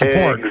Iran's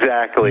support.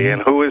 Exactly.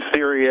 And who is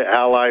Syria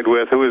allied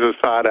with? Who is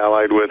Assad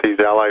allied with? He's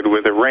allied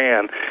with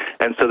Iran.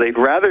 And so they'd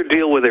rather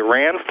deal with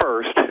Iran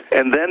first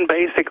and then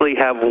basically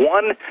have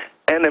one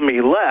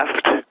enemy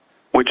left,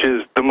 which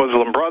is the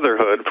Muslim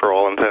Brotherhood for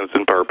all intents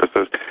and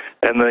purposes,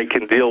 and they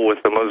can deal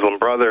with the Muslim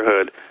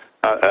Brotherhood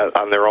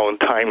on their own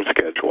time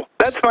schedule.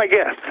 That's my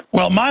guess.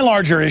 Well, my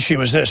larger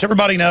issue is this.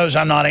 Everybody knows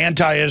I'm not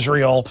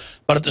anti-Israel,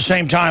 but at the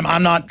same time,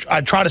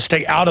 I try to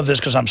stay out of this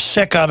because I'm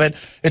sick of it.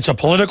 It's a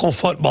political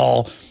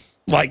football,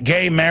 like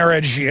gay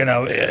marriage,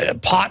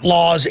 pot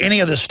laws,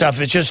 any of this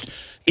stuff. It's just,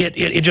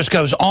 it just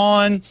goes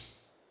on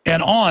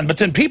and on. But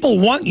then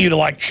people want you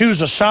to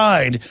choose a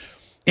side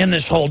in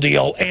this whole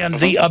deal, and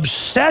the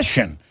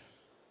obsession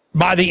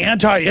by the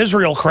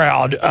anti-Israel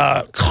crowd,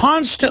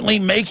 constantly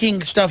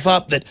making stuff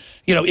up that,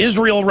 you know,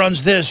 Israel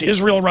runs this,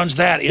 Israel runs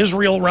that,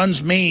 Israel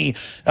runs me,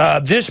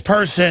 this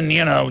person,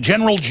 you know,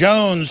 General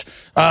Jones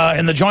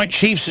and the Joint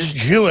Chiefs is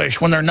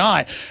Jewish when they're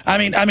not. I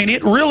mean,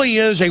 it really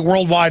is a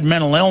worldwide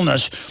mental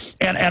illness,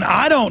 and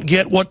I don't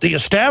get what the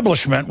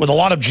establishment, with a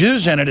lot of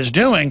Jews in it, is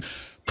doing,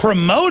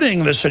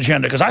 promoting this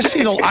agenda, because I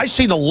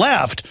see the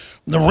left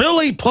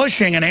really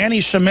pushing an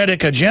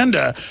anti-Semitic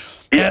agenda.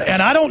 Yeah.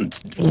 And I don't,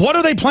 what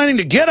are they planning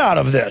to get out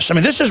of this? I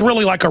mean, this is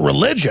really like a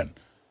religion.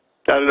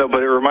 I don't know,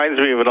 but it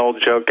reminds me of an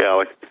old joke,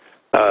 Alec,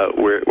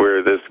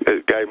 where this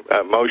guy,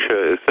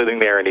 Moshe, is sitting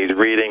there and he's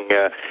reading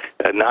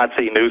a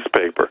Nazi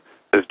newspaper.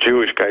 This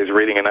Jewish guy is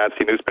reading a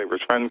Nazi newspaper.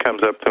 His friend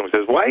comes up to him and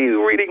says, "Why are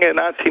you reading a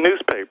Nazi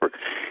newspaper?"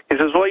 He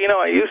says, "Well, you know,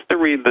 I used to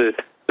read the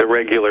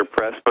regular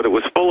press, but it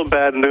was full of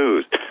bad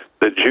news.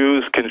 The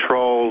Jews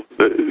control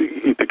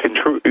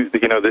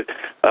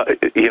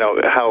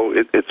how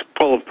it's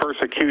full of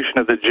persecution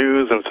of the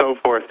Jews and so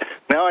forth.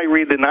 Now I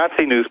read the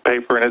Nazi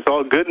newspaper and it's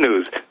all good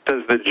news. It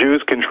says the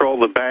Jews control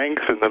the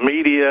banks and the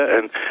media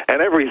and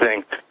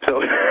everything."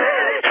 So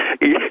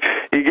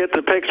you get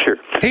the picture.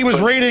 He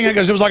was reading it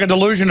because it was like a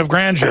delusion of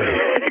grandeur.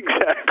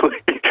 Exactly.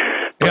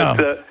 Yeah.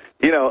 But,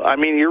 you know, I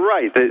mean, you're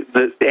right.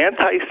 The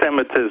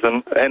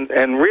anti-Semitism,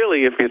 and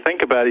really, if you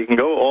think about it, you can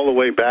go all the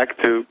way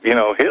back to, you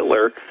know,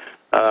 Hitler.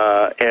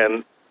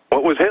 And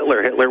what was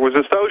Hitler? Hitler was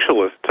a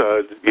socialist.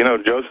 You know,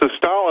 Joseph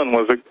Stalin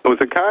was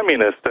a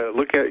communist.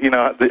 Look at, you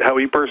know, how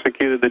he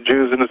persecuted the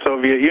Jews in the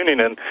Soviet Union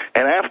and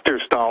after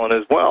Stalin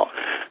as well.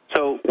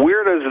 So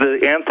where does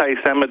the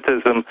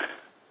anti-Semitism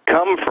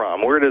come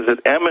from? Where does it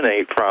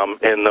emanate from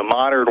in the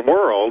modern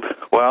world?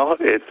 Well,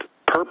 it's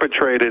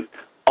perpetrated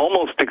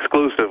almost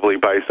exclusively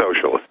by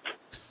socialists.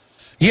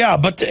 Yeah,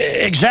 but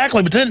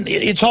exactly. But then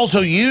it's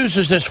also used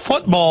as this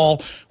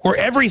football where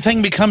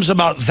everything becomes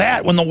about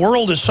that when the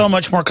world is so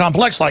much more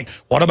complex. Like,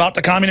 what about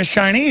the communist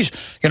Chinese?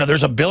 You know,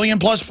 there's 1 billion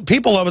plus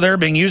people over there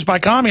being used by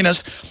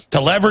communists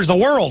to leverage the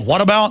world.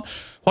 What about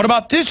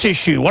this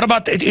issue? What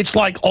about it's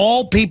like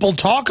all people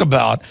talk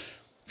about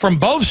from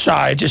both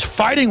sides is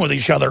fighting with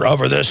each other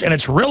over this, and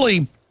it's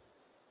really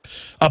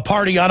a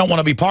party I don't want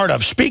to be part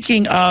of.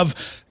 Speaking of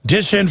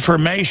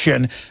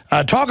disinformation,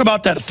 talk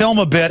about that film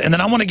a bit, and then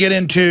I want to get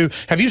into,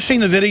 have you seen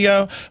the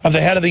video of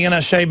the head of the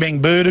NSA being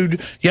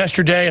booed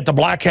yesterday at the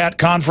Black Hat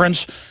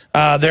conference?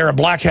 They're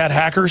Black Hat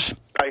hackers.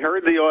 I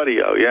heard the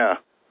audio, yeah.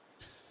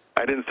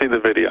 I didn't see the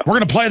video. We're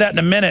going to play that in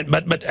a minute,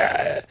 but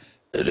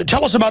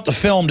tell us about the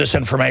film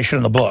disinformation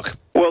in the book.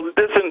 Well,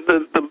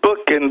 the book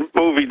and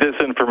movie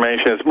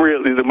disinformation is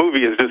really, the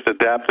movie is just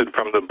adapted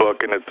from the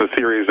book, and it's a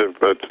series of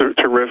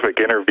terrific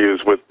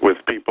interviews with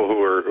people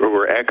who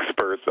are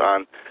experts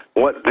on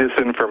what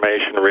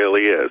disinformation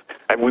really is.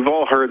 And we've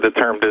all heard the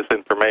term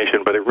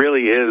disinformation, but it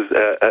really is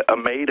a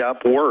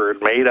made-up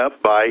word, made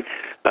up by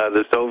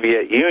the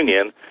Soviet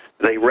Union.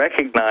 They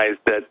recognize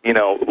that, you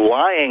know,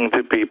 lying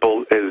to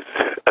people is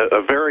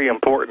a very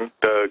important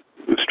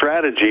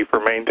strategy for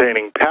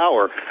maintaining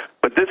power,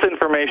 but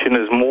disinformation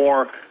is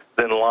more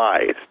than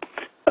lies.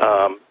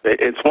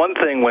 It's one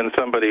thing when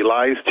somebody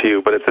lies to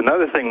you, but it's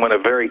another thing when a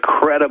very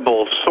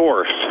credible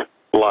source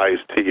lies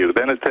to you.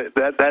 Then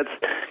that's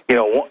you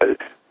know,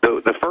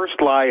 the first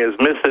lie is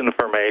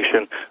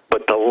misinformation,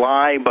 but the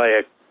lie by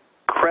a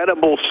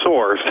credible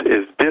source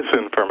is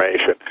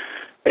disinformation.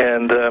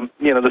 And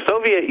you know, the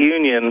Soviet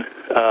Union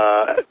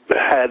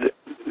had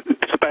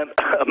spent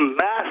a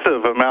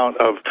massive amount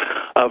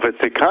of its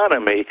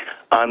economy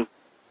on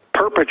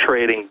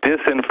perpetrating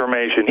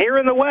disinformation here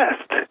in the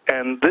West.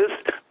 And this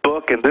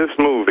book and this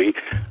movie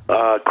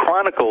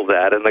chronicle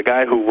that. And the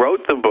guy who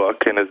wrote the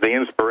book and is the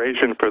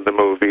inspiration for the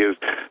movie is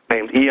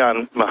named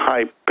Ion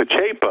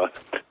Mihai-Pachepa,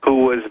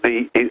 who was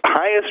the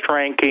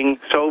highest-ranking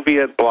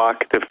Soviet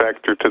bloc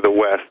defector to the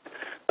West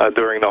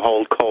during the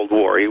whole Cold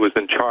War. He was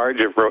in charge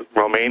of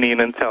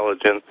Romanian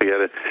intelligence. He had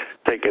to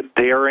take a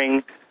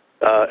daring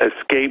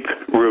escape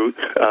route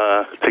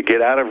to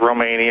get out of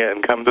Romania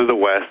and come to the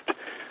West.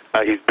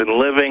 He's been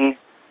living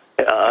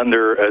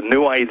under a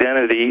new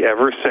identity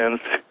ever since,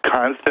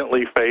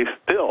 constantly faced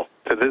still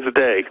to this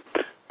day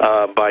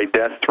by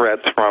death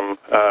threats from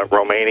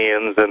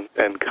Romanians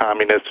and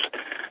communists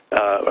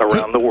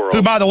around the world.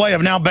 Who, by the way,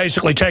 have now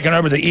basically taken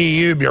over the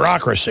EU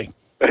bureaucracy.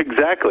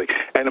 Exactly.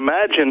 And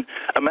imagine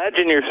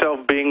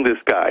yourself being this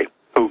guy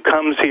who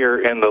comes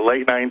here in the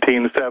late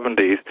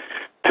 1970s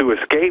to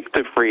escape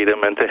to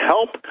freedom and to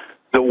help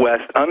the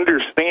West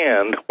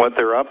understand what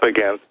they're up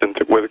against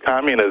with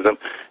communism,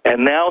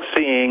 and now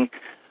seeing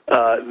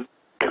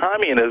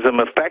communism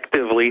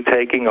effectively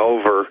taking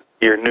over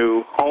your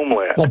new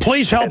homeland. Well,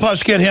 please help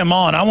us get him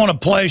on. I want to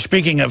play,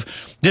 speaking of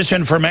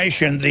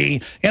disinformation, the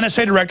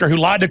NSA director who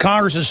lied to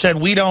Congress and said,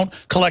 we don't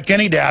collect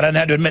any data, and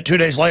had to admit 2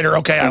 days later,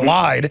 okay, I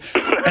lied.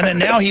 And then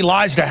now he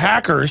lies to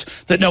hackers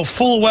that know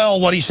full well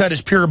what he said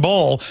is pure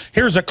bull.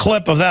 Here's a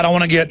clip of that. I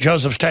want to get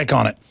Joseph's take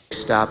on it.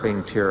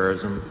 Stopping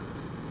terrorism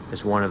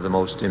is one of the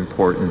most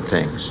important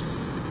things.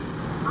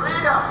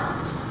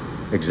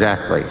 Freedom!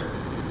 Exactly.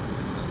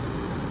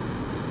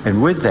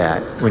 And with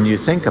that, when you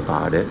think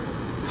about it,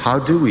 how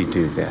do we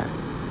do that?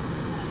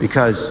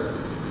 Because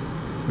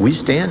we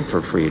stand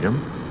for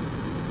freedom.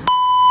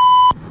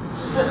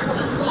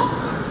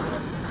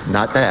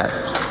 Not that.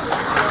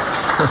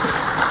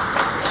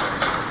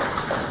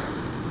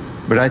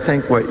 But I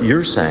think what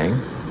you're saying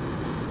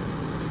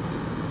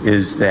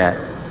is that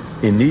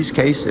in these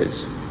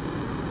cases,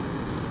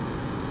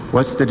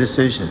 what's the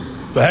decision?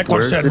 The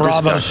heckler said,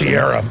 "Bravo,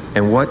 Sierra."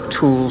 And what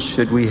tools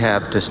should we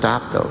have to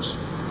stop those?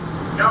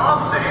 No,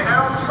 I'm saying I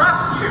don't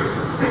trust you.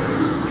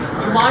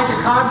 You lied to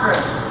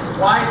Congress.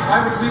 Why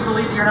would we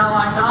believe you're not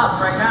lying to us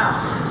right now?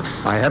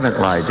 I haven't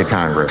lied to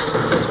Congress.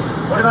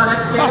 What about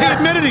SKS? Oh, he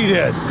admitted he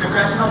did.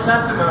 Congressional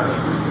testimony.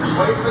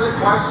 Wait for the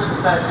question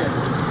session.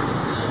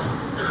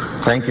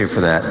 Thank you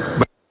for that.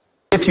 But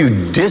if you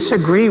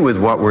disagree with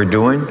what we're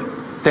doing,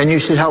 then you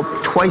should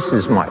help twice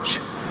as much.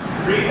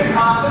 Read the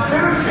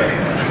Constitution.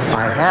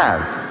 I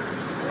have.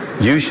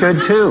 You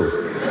should too.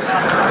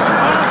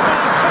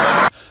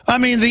 I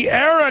mean, the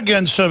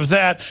arrogance of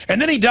that.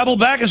 And then he doubled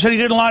back and said he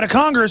didn't lie to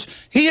Congress.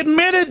 He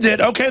admitted that,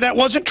 okay, that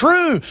wasn't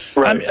true.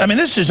 Right. I mean,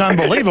 this is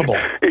unbelievable.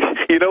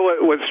 You know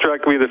what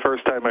struck me the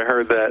first time I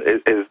heard that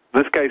is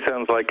this guy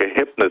sounds like a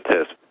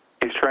hypnotist.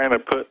 He's trying to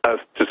put us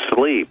to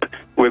sleep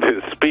with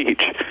his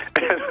speech.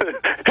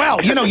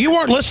 Well, you know, you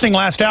weren't listening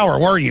last hour,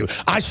 were you?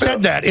 I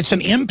said that. It's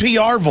an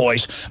NPR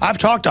voice. I've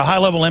talked to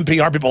high-level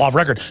NPR people off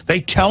record.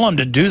 They tell them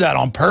to do that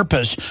on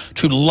purpose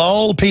to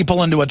lull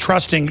people into a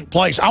trusting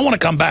place. I want to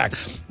come back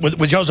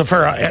with Joseph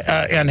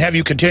Farah and have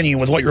you continue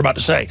with what you're about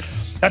to say.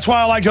 That's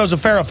why I like Joseph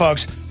Farah,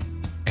 folks.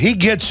 He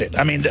gets it.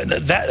 I mean,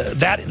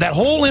 that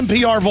whole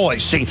NPR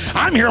voice. See,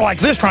 I'm here like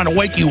this trying to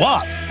wake you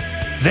up.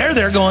 They're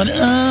there going,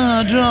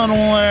 oh, don't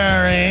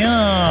worry.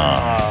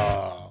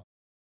 Oh.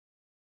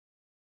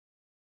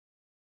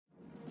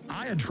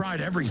 I had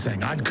tried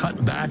everything. I'd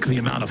cut back the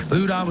amount of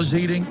food I was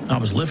eating. I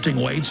was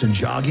lifting weights and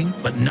jogging,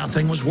 but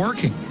nothing was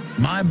working.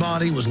 My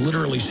body was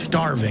literally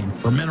starving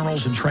for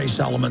minerals and trace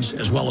elements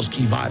as well as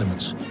key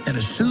vitamins. And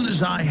as soon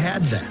as I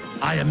had that,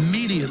 I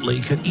immediately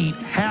could eat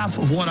half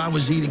of what I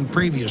was eating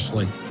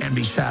previously and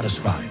be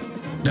satisfied.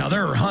 Now,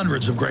 there are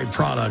hundreds of great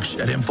products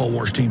at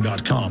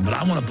InfoWarsTeam.com, but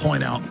I want to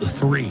point out the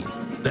 3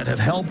 that have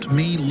helped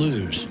me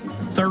lose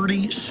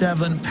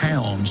 37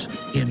 pounds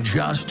in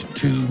just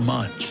 2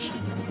 months.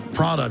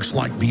 Products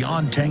like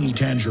Beyond Tangy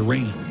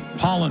Tangerine,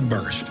 Pollen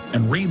Burst,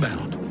 and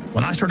Rebound.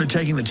 When I started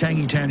taking the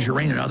Tangy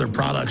Tangerine and other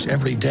products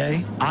every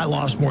day, I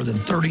lost more than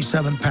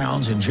 37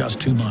 pounds in just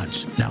 2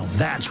 months. Now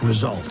that's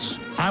results.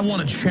 I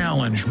want to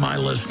challenge my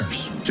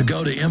listeners to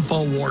go to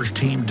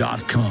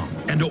InfoWarsTeam.com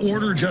and to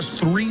order just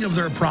 3 of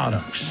their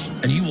products,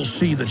 and you will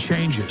see the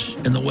changes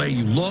in the way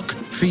you look,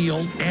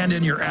 feel, and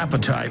in your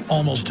appetite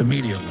almost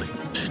immediately.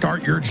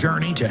 Start your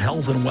journey to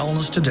health and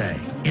wellness today.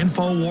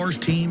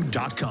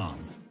 InfoWarsTeam.com.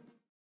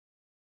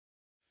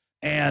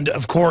 And,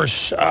 of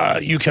course,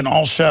 you can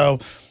also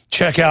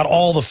check out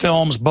all the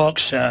films,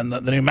 books, and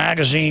the new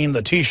magazine,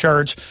 the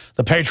T-shirts,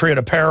 the Patriot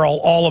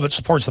apparel. All of it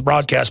supports the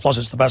broadcast, plus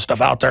it's the best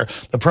stuff out there.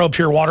 The Pro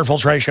Pure water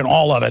filtration,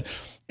 all of it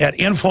at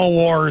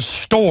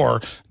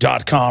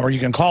InfoWarsStore.com. Or you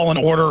can call and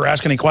order or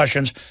ask any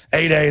questions,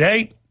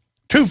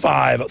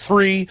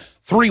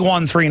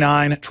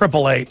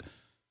 888-253-3139,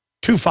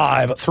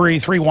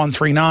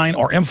 888-253-3139,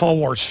 or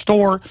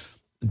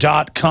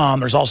InfoWarsStore.com.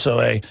 There's also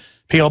a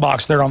P.O.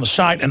 box there on the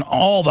site, and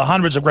all the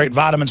hundreds of great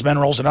vitamins,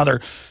 minerals, and other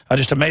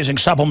just amazing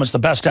supplements, the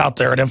best out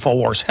there at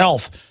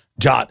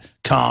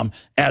InfoWarsHealth.com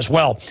as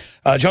well.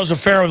 Joseph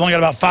Farah, we've only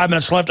got about 5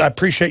 minutes left. I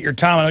appreciate your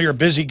time. I know you're a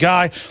busy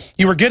guy.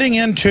 You were getting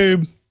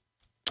into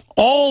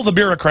all the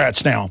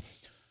bureaucrats now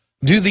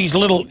do these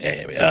little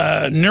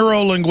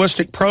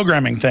neuro-linguistic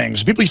programming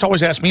things. People used to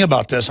always ask me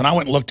about this, and I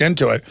went and looked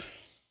into it.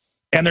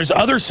 And there's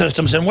other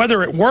systems, and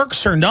whether it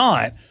works or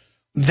not,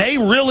 they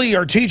really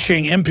are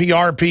teaching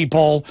NPR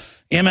people,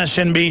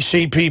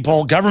 MSNBC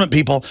people, government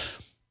people.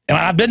 And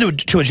I've been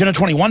to Agenda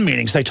 21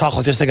 meetings. They talk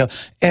like this. They go,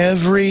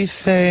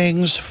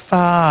 everything's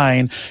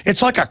fine.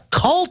 It's like a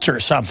cult or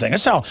something.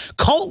 That's how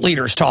cult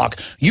leaders talk.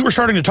 You were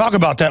starting to talk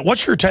about that.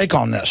 What's your take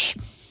on this?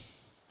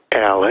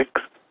 Alex,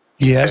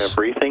 yes,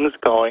 everything's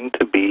going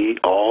to be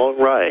all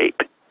right.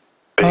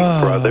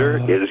 Big Brother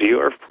is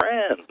your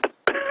friend.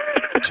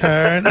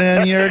 Turn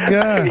in your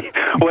gun.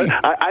 Well,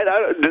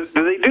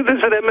 do they do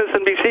this at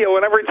MSNBC?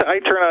 Whenever I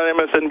turn on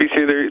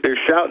MSNBC, they're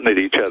shouting at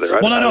each other.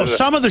 Well, no.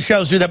 Some of the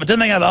shows do that, but then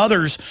they have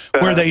others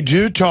where they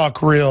do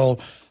talk real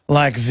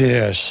like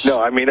this.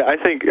 No, I mean, I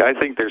think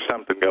there's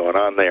something going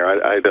on there.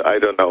 I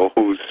don't know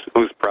who's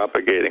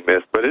propagating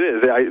this, but it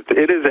is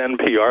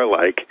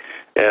NPR-like,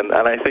 and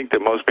I think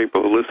that most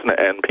people who listen to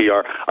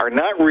NPR are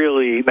not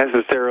really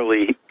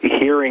necessarily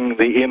hearing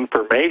the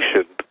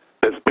information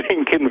that's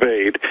being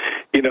conveyed.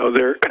 You know,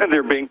 they're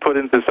being put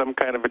into some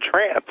kind of a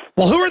trance.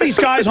 Well, who are these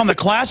guys on the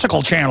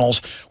classical channels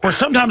where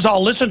sometimes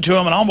I'll listen to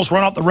them and almost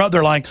run off the road?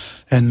 They're like,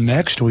 and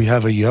next we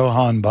have a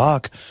Johann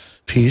Bach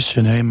piece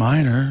in A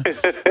minor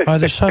by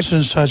the such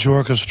and such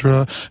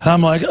orchestra. And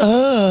I'm like,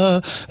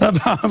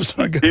 I'm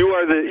so good. You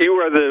are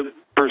the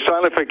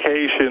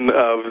personification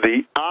of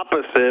the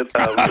opposite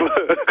of,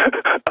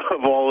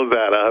 of all of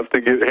that. I have to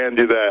hand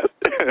you that.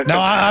 No,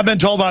 I've been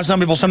told by some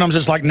people sometimes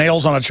it's like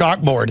nails on a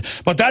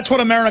chalkboard, but that's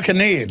what America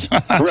needs.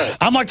 Right.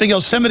 I'm like the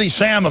Yosemite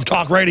Sam of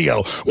talk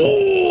radio.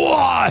 Ooh,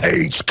 I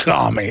hate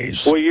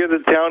commies. Well, you're the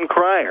town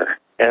crier.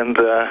 And,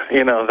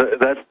 you know,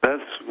 that's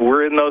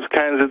we're in those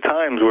kinds of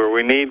times where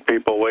we need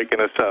people waking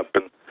us up.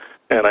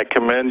 And I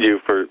commend you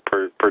for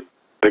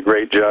the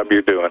great job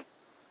you're doing.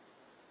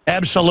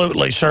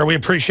 Absolutely, sir. We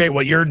appreciate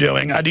what you're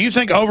doing. Do you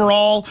think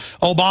overall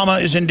Obama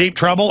is in deep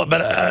trouble?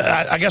 But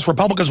I guess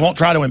Republicans won't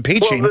try to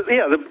impeach him.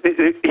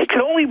 He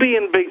could only be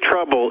in big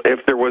trouble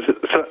if there was,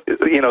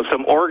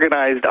 some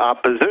organized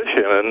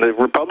opposition. And the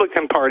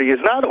Republican Party is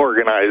not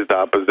organized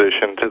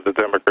opposition to the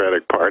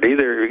Democratic Party. At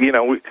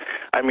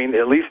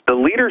least the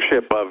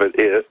leadership of it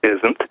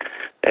isn't.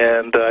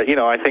 And,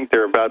 I think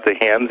they're about to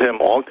hand him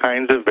all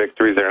kinds of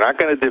victories. They're not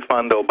going to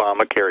defund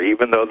Obamacare,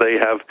 even though they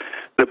have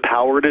the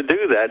power to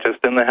do that just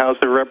in the House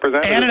of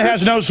Representatives. And it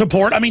has no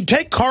support. I mean,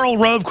 take Karl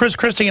Rove, Chris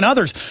Christie, and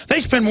others. They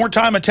spend more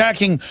time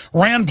attacking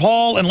Rand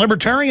Paul and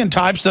libertarian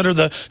types that are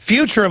the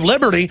future of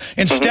liberty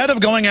instead of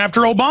going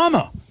after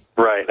Obama.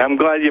 Right. I'm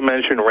glad you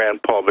mentioned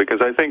Rand Paul,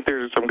 because I think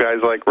there's some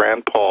guys like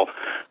Rand Paul.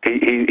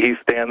 He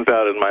stands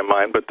out in my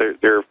mind, but there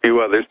are a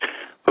few others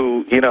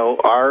who,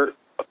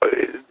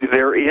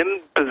 they're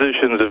in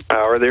positions of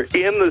power. They're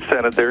in the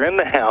Senate. They're in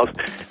the House,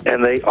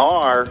 and they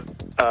are,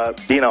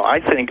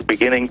 I think,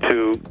 beginning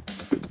to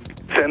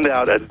send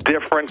out a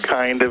different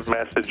kind of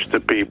message to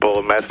people,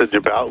 a message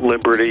about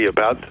liberty,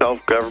 about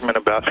self-government,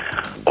 about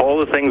all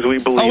the things we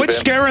believe in. Oh, it's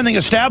scaring the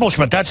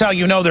establishment. That's how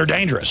you know they're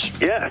dangerous.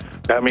 Yes.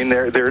 I mean,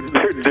 they're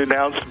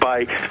denounced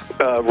by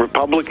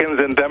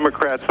Republicans and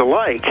Democrats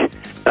alike,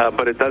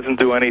 but it doesn't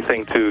do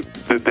anything to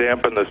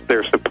dampen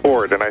their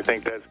support, and I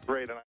think that's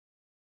great.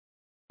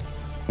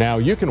 Now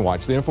you can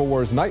watch the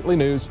InfoWars Nightly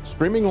News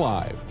streaming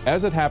live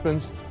as it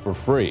happens for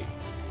free.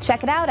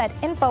 Check it out at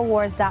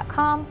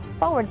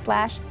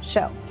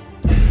Infowars.com/show.